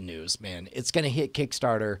Action News, man. It's going to hit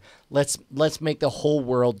Kickstarter. Let's make the whole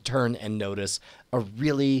world turn and notice a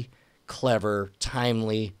really clever,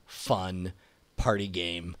 timely, fun party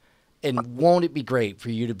game. And won't it be great for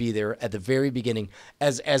you to be there at the very beginning?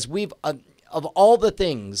 As we've of all the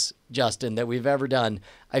things, Justin, that we've ever done,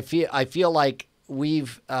 I feel like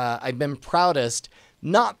I've been proudest,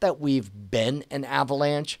 not that we've been an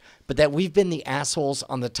avalanche, but that we've been the assholes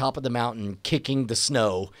on the top of the mountain kicking the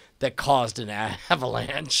snow that caused an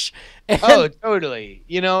avalanche. Oh, totally.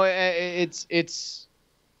 You know, it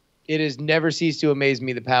has never ceased to amaze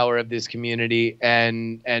me the power of this community,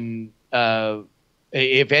 and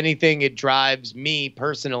if anything, it drives me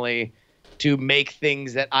personally to make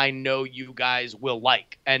things that I know you guys will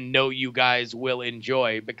like and know you guys will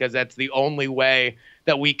enjoy, because that's the only way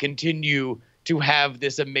that we continue to have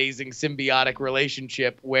this amazing symbiotic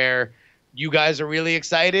relationship where you guys are really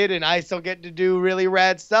excited and I still get to do really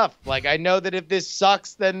rad stuff. Like, I know that if this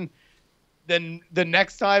sucks, then the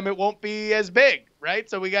next time it won't be as big, right?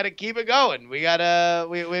 So we got to keep it going. We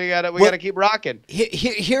gotta keep rocking.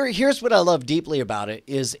 Here's what I love deeply about it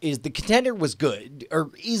is the Contender was good,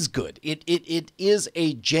 or is good. It is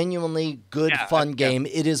a genuinely good, fun game.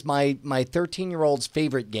 It is my 13-year-old's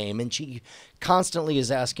favorite game, and she constantly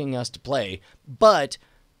is asking us to play. But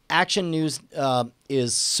Action News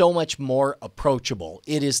is so much more approachable.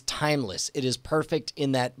 It is timeless. It is perfect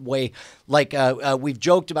in that way. Like we've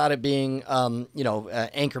joked about it being,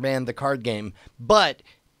 Anchorman, the card game, but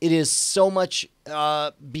it is so much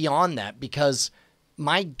beyond that, because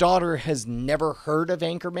my daughter has never heard of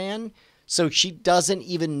Anchorman, so she doesn't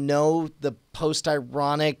even know the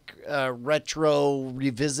post-ironic retro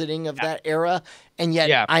revisiting of that era, and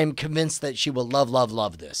yet I am convinced that she will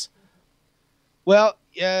love this. Well,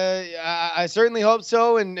 I certainly hope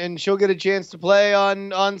so, and she'll get a chance to play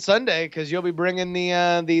on Sunday, because you'll be bringing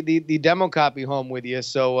the demo copy home with you.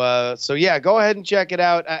 So yeah, go ahead and check it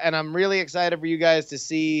out, and I'm really excited for you guys to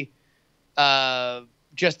see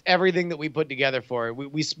just everything that we put together for it.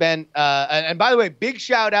 We spent, and by the way, big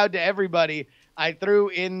shout out to everybody. I threw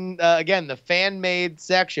in again the fan made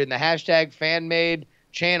section, the hashtag fan made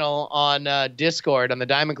channel on Discord, on the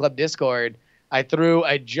Diamond Club Discord. I threw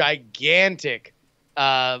a gigantic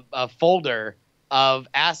a folder of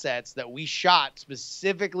assets that we shot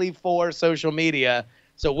specifically for social media.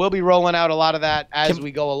 So we'll be rolling out a lot of that as we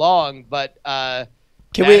go along. But can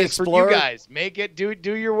we explore? For you guys, make it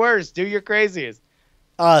do your worst, do your craziest.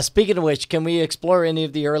 Speaking of which, can we explore any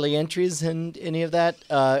of the early entries and any of that?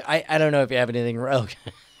 I don't know if you have anything.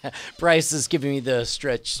 Bryce is giving me the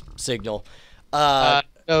stretch signal.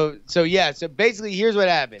 So basically, here's what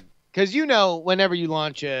happened. Because whenever you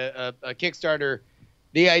launch a Kickstarter,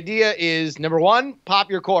 the idea is, number one,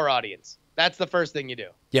 pop your core audience. That's the first thing you do.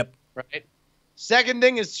 Yep. Right? Second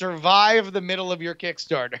thing is survive the middle of your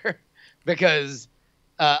Kickstarter, because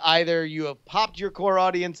either you have popped your core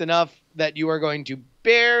audience enough that you are going to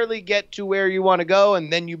barely get to where you want to go,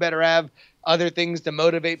 and then you better have other things to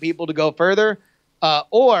motivate people to go further,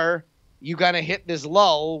 or you kind of hit this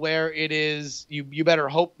lull where it is you better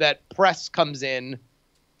hope that press comes in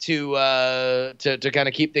to kind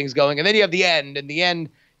of keep things going. And then you have the end. In the end,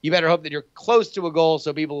 you better hope that you're close to a goal,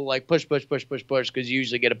 so people like push, because you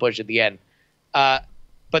usually get a push at the end.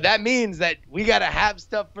 But that means that we got to have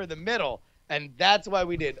stuff for the middle. And that's why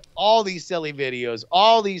we did all these silly videos,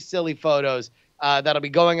 all these silly photos that'll be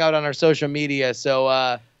going out on our social media.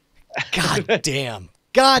 So God damn.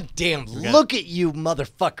 Look at you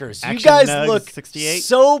motherfuckers. Action You guys Nugs look 68.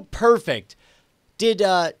 so perfect. Did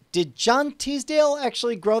John Teasdale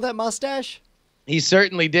actually grow that mustache? he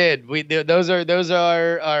certainly did. Those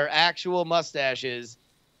are our actual mustaches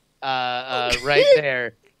right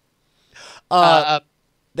there.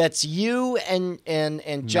 That's you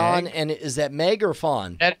and John, Meg? and is that Meg or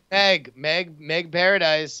Fawn? That Meg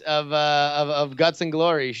Paradise of Guts and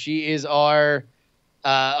Glory. She is our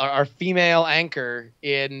female anchor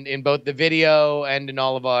in both the video and in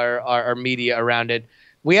all of our media around it.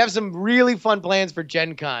 We have some really fun plans for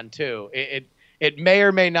Gen Con too. It may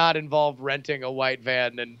or may not involve renting a white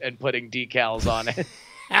van and putting decals on it.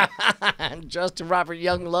 Justin Robert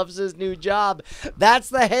Young loves his new job. That's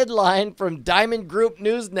the headline from Diamond Group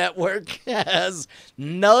News Network. As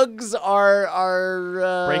Nugs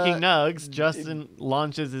are Breaking Nugs, Justin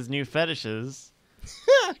launches his new fetishes.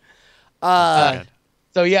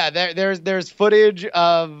 So yeah, there's footage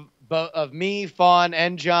of me, Fawn,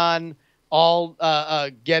 and John all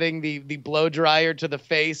getting the blow dryer to the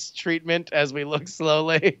face treatment as we look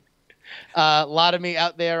slowly. A lot of me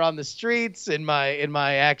out there on the streets in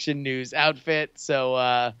my Action News outfit. So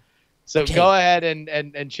okay. Go ahead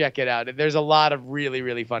and check it out. There's a lot of really,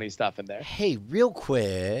 really funny stuff in there. Hey, real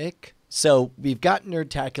quick. So we've got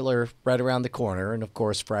Nerdtacular right around the corner, and of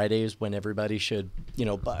course Friday is when everybody should,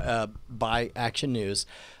 buy Action News.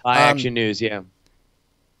 Buy Action News, yeah.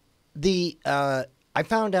 I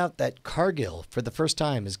found out that Cargill for the first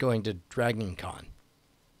time is going to Dragon Con.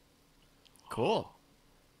 Cool.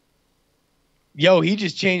 Yo, he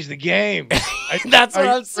just changed the game. That's what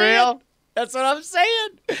I'm saying. Real? That's what I'm saying.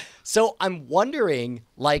 So I'm wondering,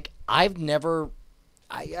 like, I've never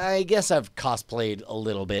I guess I've cosplayed a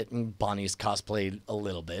little bit, and Bonnie's cosplayed a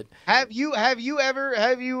little bit. Have you gone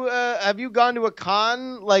to a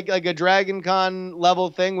con like a Dragon Con level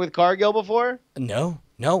thing with Cargill before? No.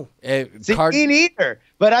 See, me neither.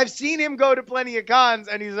 But I've seen him go to plenty of cons,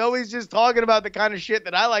 and he's always just talking about the kind of shit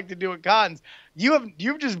that I like to do at cons.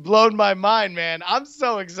 You've just blown my mind, man. I'm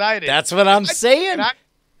so excited. That's what I'm saying.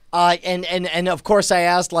 And And of course I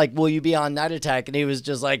asked, like, will you be on Night Attack? And he was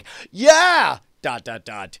just like, yeah, ...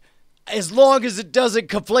 as long as it doesn't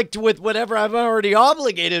conflict with whatever I'm already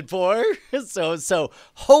obligated for. So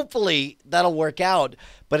hopefully that'll work out.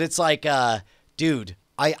 But it's like, dude,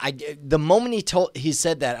 the moment he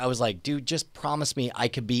said that, I was like, dude, just promise me I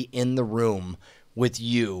could be in the room with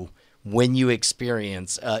you when you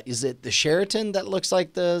experience. Is it the Sheraton that looks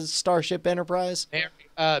like the Starship Enterprise?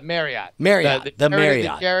 Marriott. Marriott. The Marriott.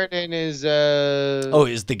 The Sheraton is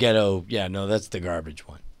is the ghetto. Yeah, no, that's the garbage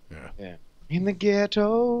one. Yeah. In the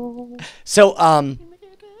ghetto. So,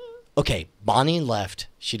 okay, Bonnie left.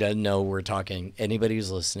 She doesn't know we're talking. Anybody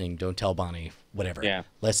who's listening, don't tell Bonnie. Whatever. Yeah.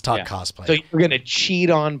 Let's talk Yeah. cosplay. So you're gonna cheat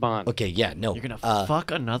on Bonnie. Okay, yeah, no. You're gonna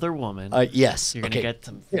fuck another woman. Yes. You're gonna okay. get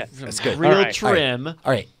some, that's good. real All right, trim. All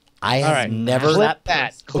right. I have never. Clip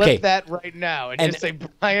that. Clip Okay. that right now, and And- just say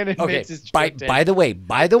Brian admits Okay. his By trick. the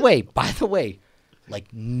way, like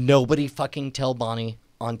nobody fucking tell Bonnie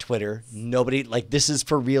on Twitter. Nobody, like, this is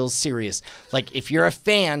for real serious. Like, if you're a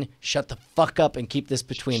fan, shut the fuck up and keep this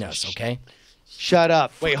between us, okay? Shut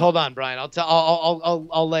up. Wait, hold on, Brian.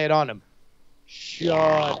 I'll lay it on him.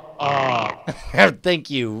 Shut up.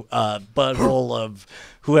 Thank you, butthole of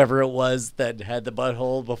whoever it was that had the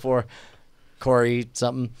butthole before. Corey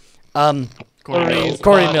something. Corey Mills.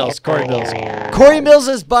 Corey Mills. Corey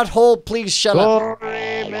Mills' butthole, please shut up.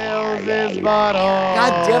 Corey Mills' butthole.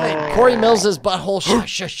 God damn it. Corey Mills' butthole.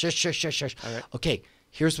 Shush. All right. Okay,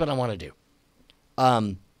 here's what I want to do.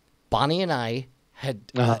 Bonnie and I had...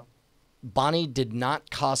 Bonnie did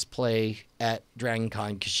not cosplay at Dragon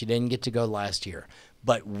Con because she didn't get to go last year.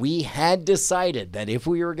 But we had decided that if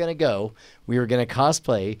we were going to go, we were going to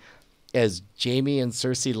cosplay as Jaime and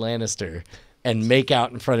Cersei Lannister and make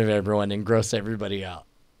out in front of everyone and gross everybody out.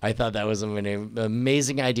 I thought that was an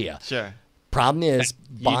amazing idea. Sure. Problem is,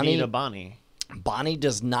 You need a Bonnie. Bonnie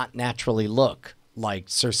does not naturally look like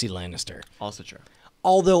Cersei Lannister. Also true.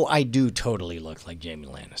 Although I do totally look like Jaime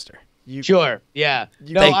Lannister. Sure. Yeah.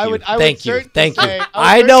 No, Thank I you. would Thank you. certainly Thank you. say-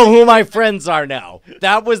 I know who my friends are now.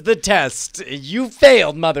 That was the test. You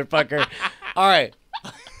failed, motherfucker. All right.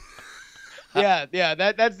 Yeah.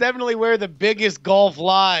 That's definitely where the biggest gulf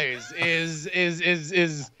lies. Is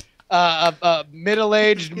a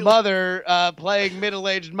middle-aged mother playing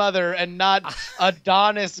middle-aged mother, and not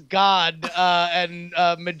Adonis god and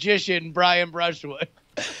magician Brian Brushwood.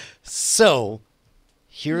 So,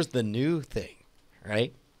 here's the new thing,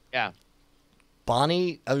 right? Yeah.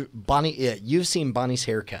 Bonnie, you've seen Bonnie's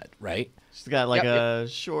haircut, right? She's got like Yep, a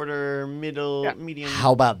shorter, medium.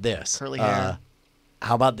 How about this? Curly hair.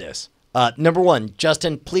 How about this? Number one,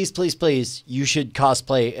 Justin, please, you should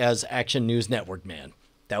cosplay as Action News Network man.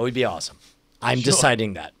 That would be awesome. I'm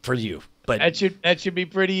deciding that for you. But That should be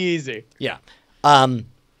pretty easy. yeah.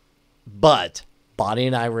 But Bonnie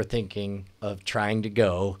and I were thinking of trying to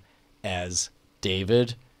go as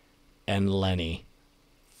David and Lenny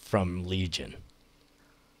from Legion.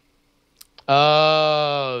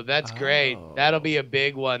 Oh, that's great. That'll be a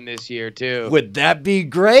big one this year too. Would that be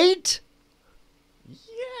great?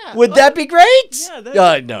 Yeah. Would that be great?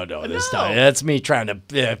 Yeah, No, that's me trying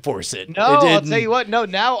to force it. No, I'll tell you what. No,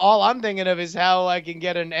 now all I'm thinking of is how I can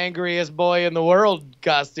get an angriest boy in the world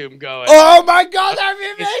costume going. Oh my God,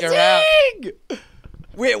 that'd be You're out. amazing!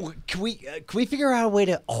 Wait, can we figure out a way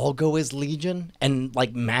to all go as Legion and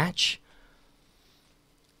like match?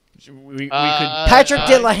 We could. Patrick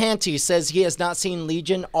Delahanty says he has not seen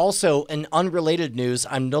Legion. Also, in unrelated news,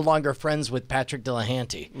 I'm no longer friends with Patrick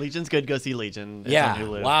Delahanty. Legion's good. Go see Legion. It's on Yeah,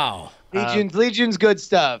 Hulu. wow. Legion's good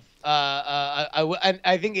stuff.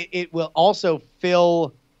 I think it will also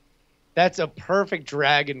fill. That's a perfect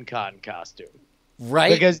Dragon Con costume,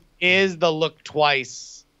 Right? because it is the look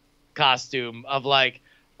twice costume of like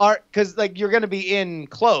art, because like you're gonna be in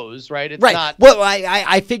clothes, right? It's right. not. Well,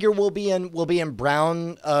 I figure we'll be in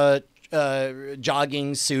brown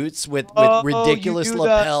jogging suits with ridiculous you do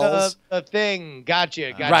lapels. The thing.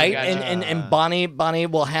 Gotcha. Right, Gotcha. and Bonnie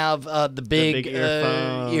will have the big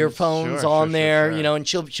earphones. earphones Sure, on sure, there, sure. you know, and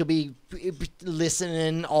she'll be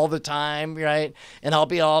listening all the time, right? And I'll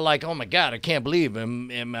be all like, "Oh my God, I can't believe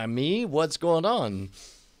am I me? What's going on?"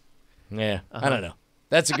 Yeah, I don't know.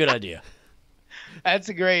 That's a good idea. That's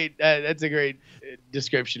a great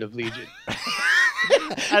description of Legion.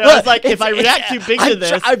 And I was like, if I react too big to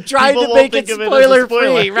this, I'm trying people to won't make it think of as a spoiler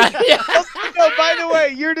spoiler. free, right? Yeah. No, by the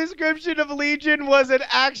way, your description of Legion was an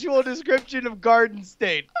actual description of Garden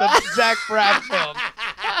State, the Zach Braff film.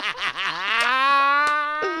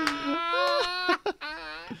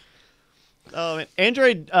 Oh man,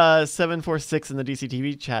 Android 746 in the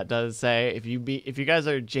DCTV chat does say if you guys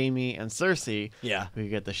are Jamie and Cersei, Yeah. we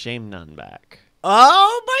get the Shame Nun back.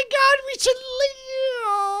 Oh my God, we should leave.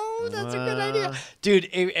 Oh, that's a good idea, dude.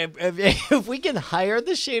 If we can hire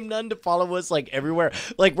the Shame Nun to follow us like everywhere,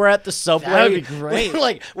 like we're at the subway, That would be great.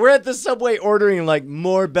 Like we're at the subway ordering like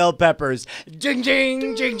more bell peppers. Jing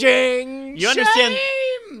jing jing jing. You understand-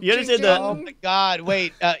 Shame! you understand Jing, the- Oh jing. my God!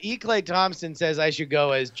 Wait, E. Clay Thompson says I should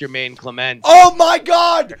go as Jermaine Clement. Oh my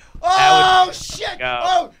God! Oh would shit! go.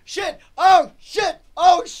 Oh shit! Oh shit!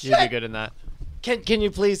 Oh You'd be shit! good in that. Can you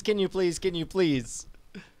please? Can you please? Can you please?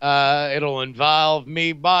 It'll involve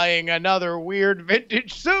me buying another weird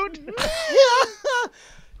vintage suit.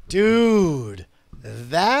 Dude,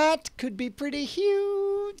 that could be pretty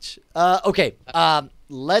huge. Okay,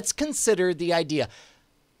 let's consider the idea.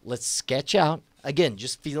 Let's sketch out, again,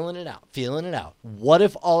 just feeling it out. What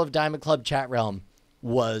if all of Diamond Club Chat Realm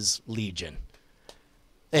was Legion?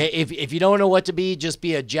 If you don't know what to be, just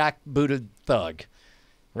be a jackbooted thug,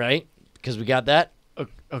 right? Because we got that.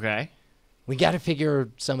 Okay. We got to figure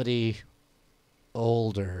somebody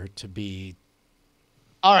older to be.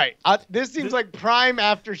 All right, this seems like prime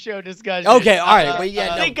after show discussion. Okay, all right, but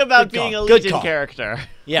yeah, no, Think about good being call, a good Legion call. character.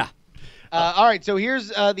 Yeah. All right, so here's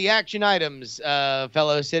the action items,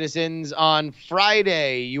 fellow citizens. On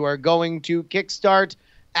Friday, you are going to kickstart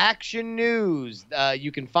Action News.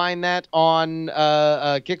 You can find that on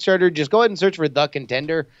Kickstarter. Just go ahead and search for The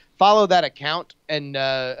Contender. Follow that account, and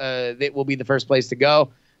it will be the first place to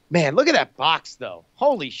go. Man, look at that box, though.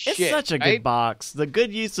 Holy shit! It's such a right? good box. It's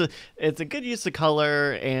a good use of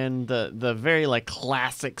color and the very like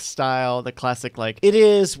classic style, the classic like. It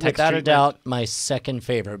is, Text without a treatment. doubt, my second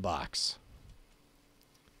favorite box.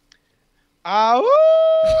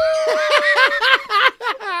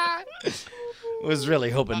 Was really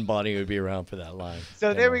hoping Bonnie would be around for that line.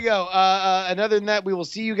 So there we go. And other than that, we will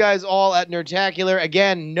see you guys all at Nerdtacular.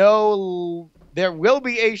 Again, there will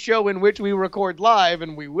be a show in which we record live,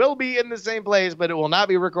 and we will be in the same place, but it will not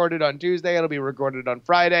be recorded on Tuesday. It'll be recorded on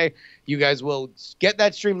Friday. You guys will get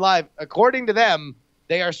that stream live. According to them,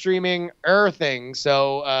 they are streaming Earthing.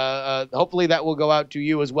 So hopefully that will go out to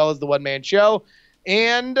you as well as the one-man show.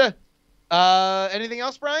 And anything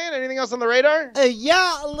else, Brian? Anything else on the radar?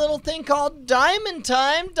 Yeah, a little thing called Diamond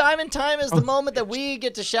Time. Diamond Time is the moment that we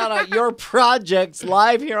get to shout out your projects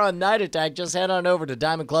live here on Night Attack. Just head on over to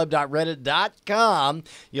diamondclub.reddit.com.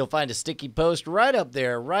 You'll find a sticky post right up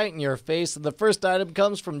there, right in your face. And the first item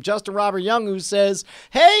comes from Justin Robert Young, who says,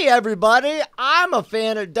 "Hey, everybody, I'm a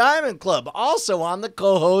fan of Diamond Club. Also, I'm the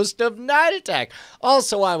co-host of Night Attack.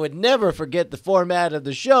 Also, I would never forget the format of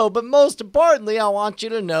the show, but most importantly, I want you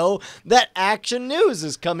to know that Action News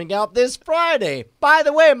is coming out this Friday. By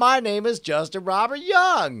the way, my name is Justin Robert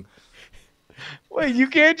Young." Wait, you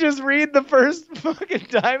can't just read the first fucking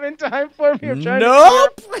Diamond Time for me? I'm trying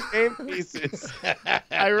Nope. to clear up the game pieces.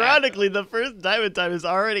 Ironically, the first Diamond Time is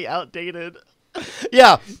already outdated.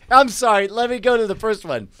 Yeah, I'm sorry. Let me go to the first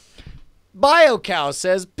one. BioCow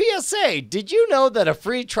says, "PSA, did you know that a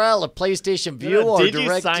free trial of PlayStation Vue or Did you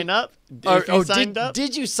direct sign up? or, If you oh, signed up?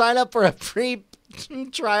 did you sign up for a free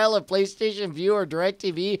trial of PlayStation Vue or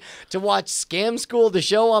DirecTV to watch Scam School, the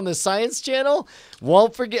show on the Science Channel?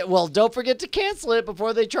 Don't forget to cancel it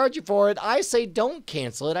before they charge you for it. I say don't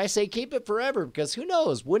cancel it. I say keep it forever, because who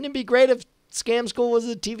knows? Wouldn't it be great if Scam School was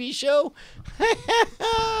a TV show?"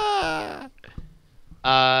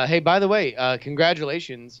 Hey, by the way,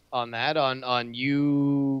 congratulations on that, on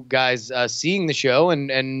you guys seeing the show,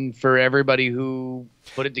 and for everybody who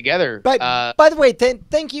put it together. By the way,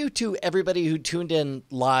 thank you to everybody who tuned in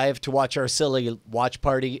live to watch our silly watch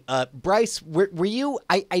party. Bryce, were you?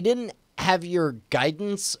 I didn't have your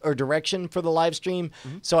guidance or direction for the live stream,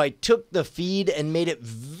 so I took the feed and made it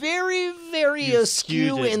very, very You askew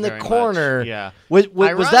skewed it in the very much, corner. yeah. Was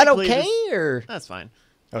that Ironically, okay? Or That's fine.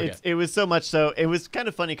 Okay. It was so much so. It was kind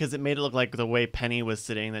of funny because it made it look like the way Penny was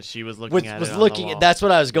sitting, that she was looking at it. On the wall. That's what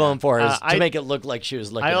I was going for, is Uh, to I- make it look like she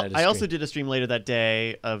was looking at it. I also did a stream later that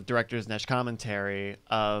day of Director's Nesh commentary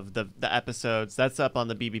of the episodes. That's up on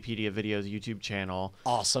the BBpedia Videos YouTube channel.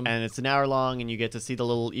 Awesome. And it's an hour long, and you get to see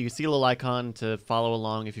you see a little icon to follow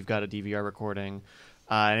along if you've got a DVR recording.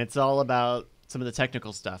 And it's all about some of the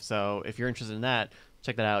technical stuff. So if you're interested in that,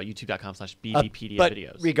 Check that out, youtube.com/bbpedia But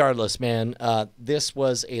videos. regardless, man, this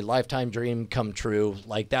was a lifetime dream come true.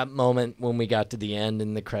 Like that moment when we got to the end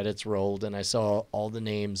and the credits rolled and I saw all the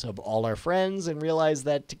names of all our friends and realized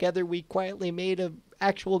that together we quietly made a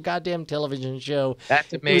actual goddamn television show.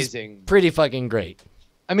 That's It was amazing. pretty fucking great.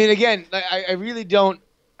 I mean, again, I really don't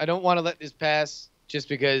want to let this pass just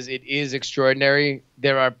because it is extraordinary.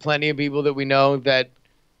 There are plenty of people that we know that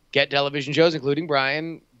get television shows, including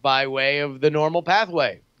Brian, by way of the normal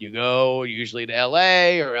pathway. You go usually to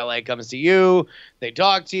LA, or LA comes to you. They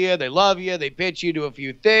talk to you. They love you. They pitch you to a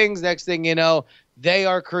few things. Next thing you know, they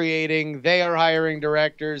are creating. They are hiring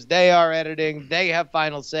directors. They are editing. They have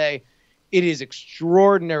final say. It is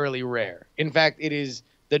extraordinarily rare. In fact, it is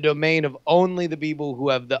the domain of only the people who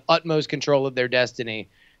have the utmost control of their destiny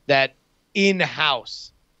that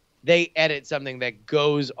in-house they edit something that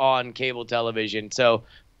goes on cable television. So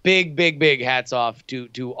big hats off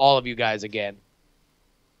to all of you guys again.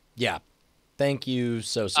 Yeah. Thank you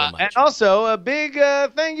so much. And also a big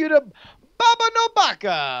thank you to Baba no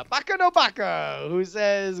Baka, who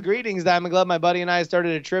says, "Greetings, Diamond Club. My buddy and I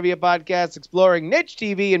started a trivia podcast exploring niche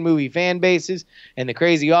TV and movie fan bases and the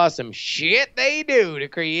crazy awesome shit they do to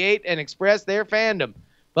create and express their fandom.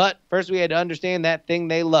 But first we had to understand that thing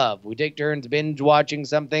they love. We take turns binge watching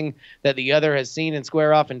something that the other has seen and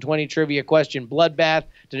square off in 20 trivia question bloodbath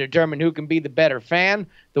to determine who can be the better fan.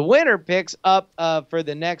 The winner picks up for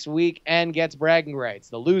the next week and gets bragging rights.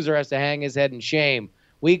 The loser has to hang his head in shame.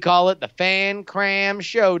 We call it the Fan Cram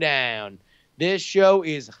Showdown. This show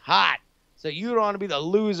is hot. So you don't want to be the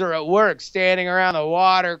loser at work standing around the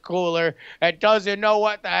water cooler that doesn't know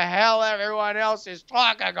what the hell everyone else is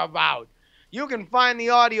talking about. You can find the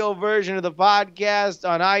audio version of the podcast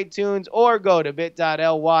on iTunes or go to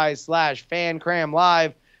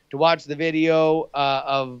bit.ly/fancramlive to watch the video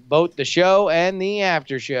of both the show and the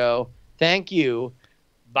after show. Thank you.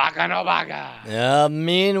 Baka no Baka.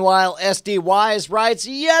 Meanwhile, SD Wise writes,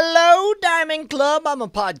 "Yellow Diamond Club. I'm a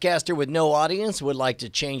podcaster with no audience. Would like to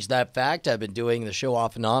change that fact. I've been doing the show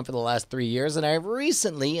off and on for the last 3 years, and I've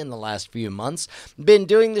recently, in the last few months, been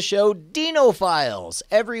doing the show Dino Files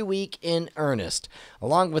every week in earnest.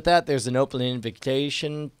 Along with that, there's an open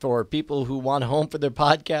invitation for people who want a home for their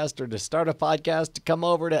podcast or to start a podcast to come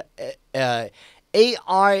over to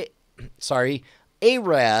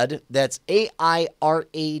ARAD, that's AIRAD.io,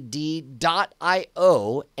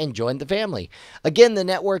 and join the family. Again, the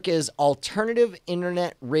network is Alternative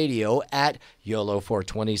Internet Radio at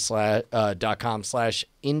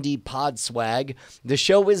YOLO420.com/IndiePodswag. The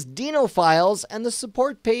show is Dino Files, and the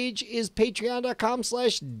support page is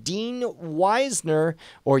patreon.com/Dean Weisner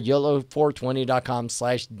or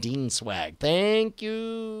YOLO420.com/DeanSwag. Thank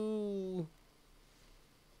you."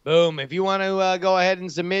 Boom. If you want to go ahead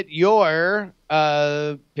and submit your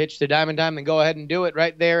pitch to Diamond Time, then go ahead and do it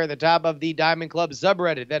right there at the top of the Diamond Club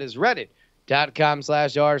subreddit. That is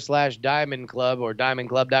reddit.com/r/Diamond Club or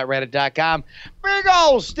diamondclub.reddit.com. Big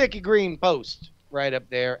old sticky green post right up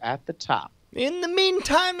there at the top. In the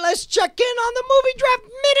meantime, let's check in on the Movie Draft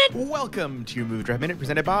Minute. Welcome to your Movie Draft Minute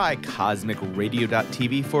presented by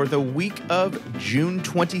CosmicRadio.tv for the week of June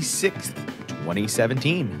 26th.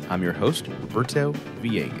 2017. I'm your host, Roberto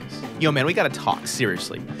Villegas. Yo, man, we gotta talk,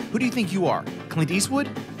 seriously. Who do you think you are? Clint Eastwood?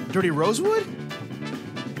 Dirty Rosewood?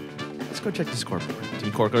 Let's go check the scoreboard.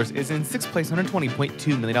 Team Corklers is in 6th place,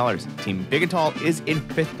 $120.2 million. Team Big and Tall is in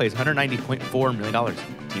 5th place, $190.4 million.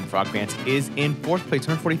 Team Frog Pants is in 4th place,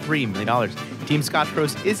 $143 million. Team Scotch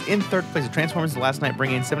Bros is in 3rd place with Transformers last night,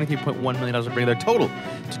 bringing in $73.1 million, bringing their total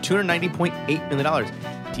to $290.8 million.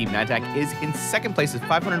 Team NADAC is in 2nd place at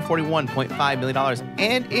 $541.5 million,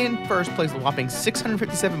 and in 1st place, a whopping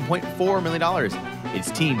 $657.4 million. It's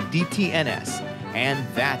Team DTNS, and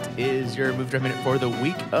that is your Movie Draft Minute for the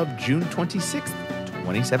week of June 26th,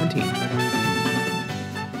 2017.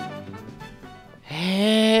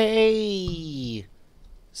 Hey!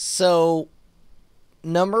 So,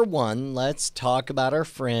 number one, let's talk about our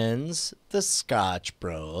friends, the Scotch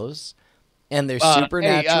Bros, and their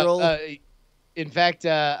supernatural... In fact,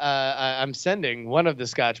 I'm sending one of the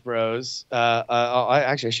Scotch Bros.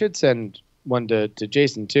 I should send one to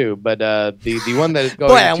Jason too, but the one that is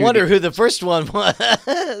going. Boy, I wonder who the first one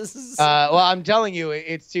was. Well, I'm telling you,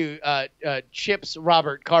 it's to Chips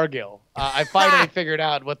Robert Cargill. I finally figured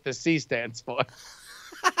out what the C stands for.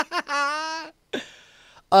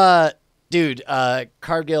 Dude,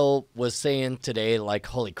 Cargill was saying today, like,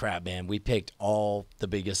 holy crap, man, we picked all the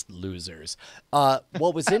biggest losers.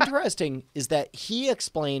 What was interesting is that he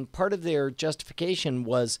explained part of their justification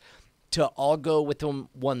was to all go with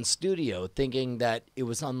one studio, thinking that it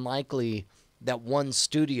was unlikely that one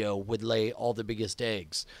studio would lay all the biggest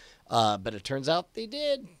eggs. But it turns out they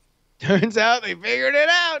did. Turns out they figured it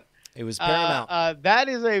out. It was Paramount.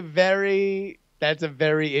 That's a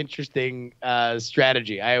very interesting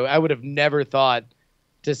strategy. I would have never thought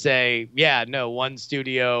to say, yeah, no, one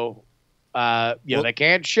studio, they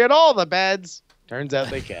can't shit all the beds. Turns out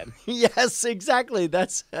they can. Yes, exactly.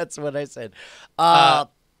 That's what I said.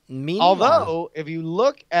 Meanwhile, although, if you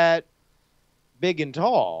look at Big and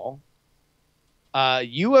Tall,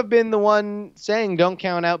 you have been the one saying don't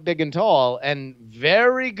count out Big and Tall, and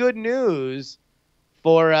very good news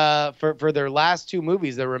for their last two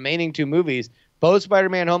movies, their remaining two movies, both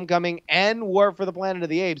Spider-Man: Homecoming and War for the Planet of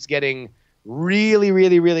the Apes, getting really,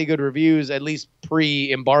 really, really good reviews, at least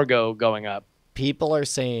pre-embargo going up. people are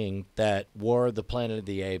saying that War of the Planet of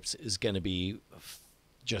the Apes is going to be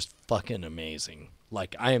just fucking amazing.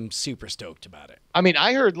 Like, I am super stoked about it. I mean,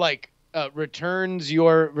 I heard returns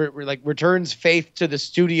faith to the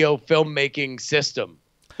studio filmmaking system.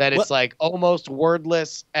 That it's like almost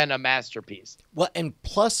wordless and a masterpiece. Well, and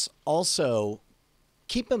plus also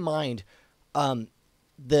keep in mind,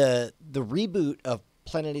 the reboot of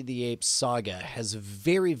Planet of the Apes saga has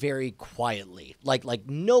very, very quietly, like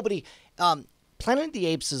nobody, Planet of the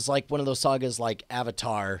Apes is like one of those sagas like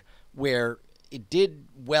Avatar, where it did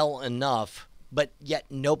well enough, but yet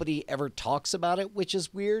nobody ever talks about it, which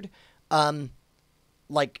is weird.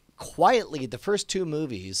 Like quietly, the first two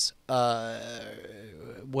movies,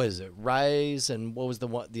 what is it? Rise, and what was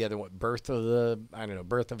the other one? Birth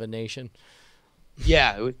of a Nation.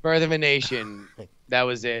 Yeah, it was Birth of a Nation. That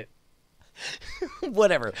was it.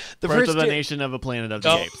 Whatever. The Birth first of the Nation of a Planet of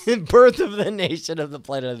the Apes. Birth of the Nation of the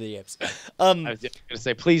Planet of the Apes. I was just going to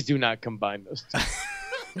say, please do not combine those two.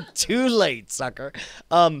 Too late, sucker.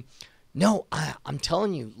 No, I'm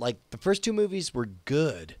telling you, like, the first two movies were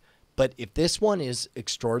good, but if this one is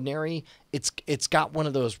extraordinary, it's got one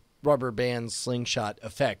of those rubber band slingshot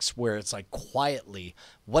effects where it's like quietly,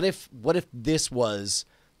 what if this was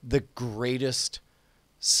the greatest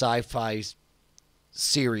sci-fi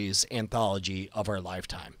series anthology of our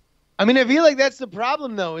lifetime? I mean, I feel like that's the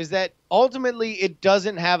problem, though, is that ultimately it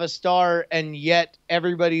doesn't have a star, and yet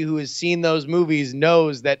everybody who has seen those movies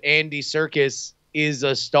knows that Andy Serkis is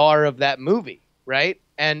a star of that movie, right?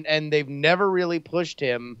 And they've never really pushed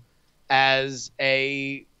him as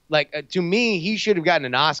a, to me, he should have gotten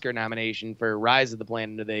an Oscar nomination for Rise of the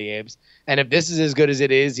Planet of the Apes. And if this is as good as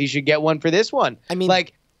it is, he should get one for this one. I mean,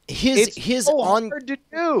 his so hard to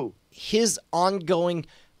do. His ongoing,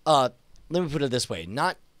 let me put it this way,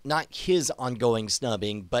 not his ongoing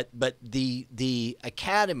snubbing, but the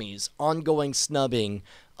Academy's ongoing snubbing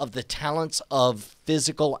of the talents of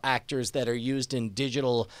physical actors that are used in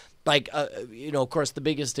digital. Like, of course, the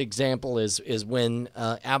biggest example is when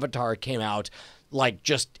Avatar came out. Like,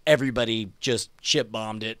 just everybody just shit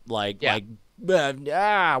bombed it. We're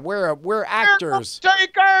actors.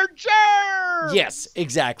 Take our chairs. Yes,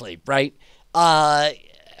 exactly. Right.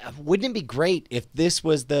 Wouldn't it be great if this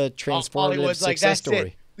was the transformative success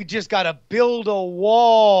story? We just got to build a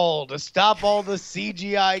wall to stop all the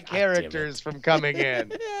CGI characters from coming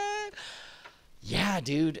in. Yeah,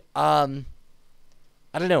 dude. I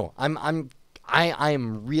don't know. I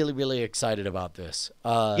am really, really excited about this.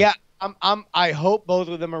 I hope both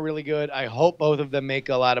of them are really good. I hope both of them make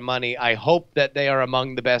a lot of money. I hope that they are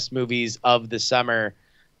among the best movies of the summer.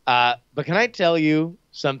 But can I tell you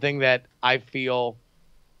something that I feel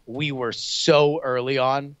we were so early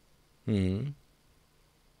on?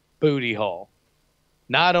 Booty hole.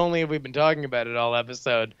 Not only have we been talking about it all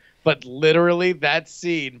episode, but literally that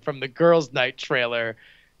scene from the Girls' Night trailer,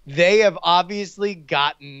 they have obviously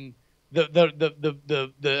gotten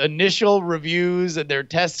the initial reviews and their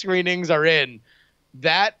test screenings are in.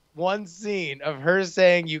 That one scene of her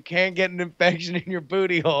saying you can't get an infection in your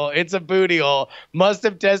booty hole, it's a booty hole, must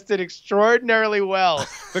have tested extraordinarily well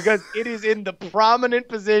because it is in the prominent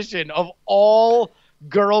position of all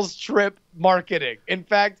girls trip marketing. In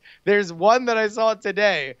fact, there's one that I saw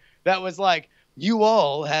today that was like, you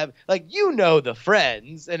all have, the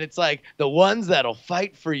friends, and it's like the ones that'll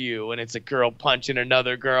fight for you, and it's a girl punching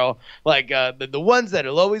another girl, the ones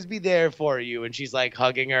that'll always be there for you, and she's like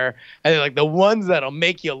hugging her, and they're like the ones that'll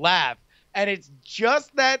make you laugh. And it's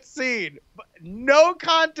just that scene, no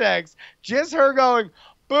context, just her going,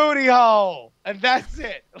 booty hole, and that's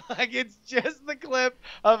it. It's just the clip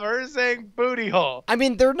of her saying booty hole. I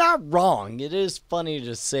mean, they're not wrong. It is funny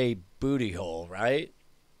to say booty hole, right?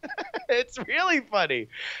 It's really funny.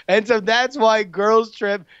 And so that's why Girls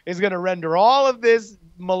Trip is going to render all of this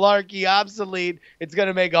malarkey obsolete. It's going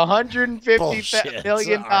to make $150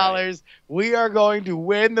 million. Right. We are going to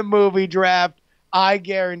win the movie draft. I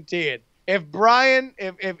guarantee it. If Brian,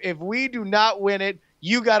 if we do not win it,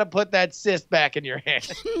 you got to put that cyst back in your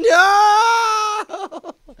hand.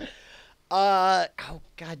 No. Oh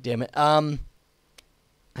God damn it. I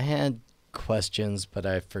had questions, but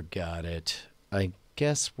I forgot it. I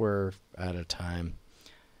guess we're out of time.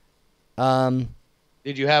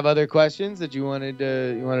 Did you have other questions that you wanted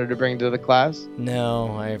to bring to the class?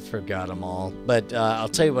 No, I forgot them all. But I'll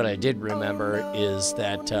tell you what I did remember is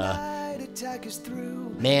that,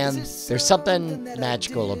 man, there's something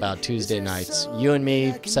magical about Tuesday nights. You and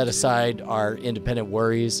me set aside our independent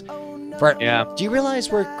worries. Yeah. Do you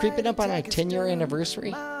realize we're creeping up on our 10-year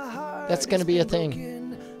anniversary? That's going to be a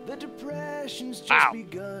thing. Wow.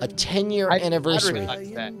 A 10-year anniversary.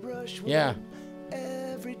 That. Yeah.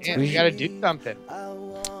 Man, we got to do something.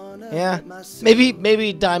 Yeah.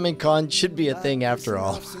 Maybe Diamond Con should be a thing after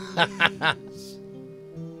all.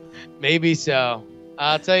 Maybe so.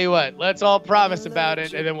 I'll tell you what. Let's all promise about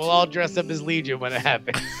it, and then we'll all dress up as Legion when it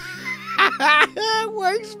happens. It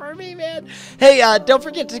works for me, man. Hey, don't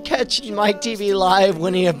forget to catch Mike TV live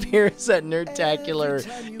when he appears at Nerdtacular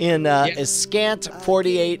in a scant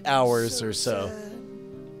 48 hours or so.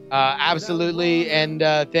 Absolutely, and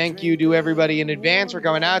thank you to everybody in advance for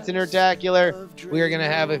coming out to Nerdtacular. We are going to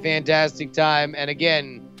have a fantastic time. And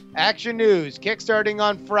again, Action News, kickstarting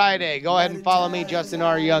on Friday. Go ahead and follow me, Justin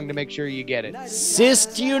R. Young, to make sure you get it. Sis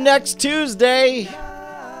to you next Tuesday.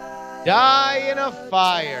 Die in a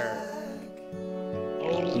fire.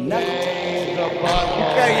 Obey the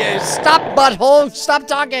butthole. Okay, stop, butthole. Stop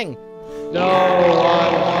talking. No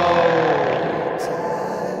one knows.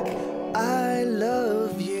 I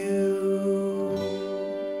love you.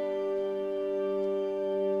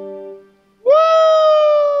 Woo!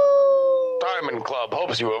 Diamond Club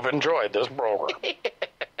hopes you have enjoyed this program.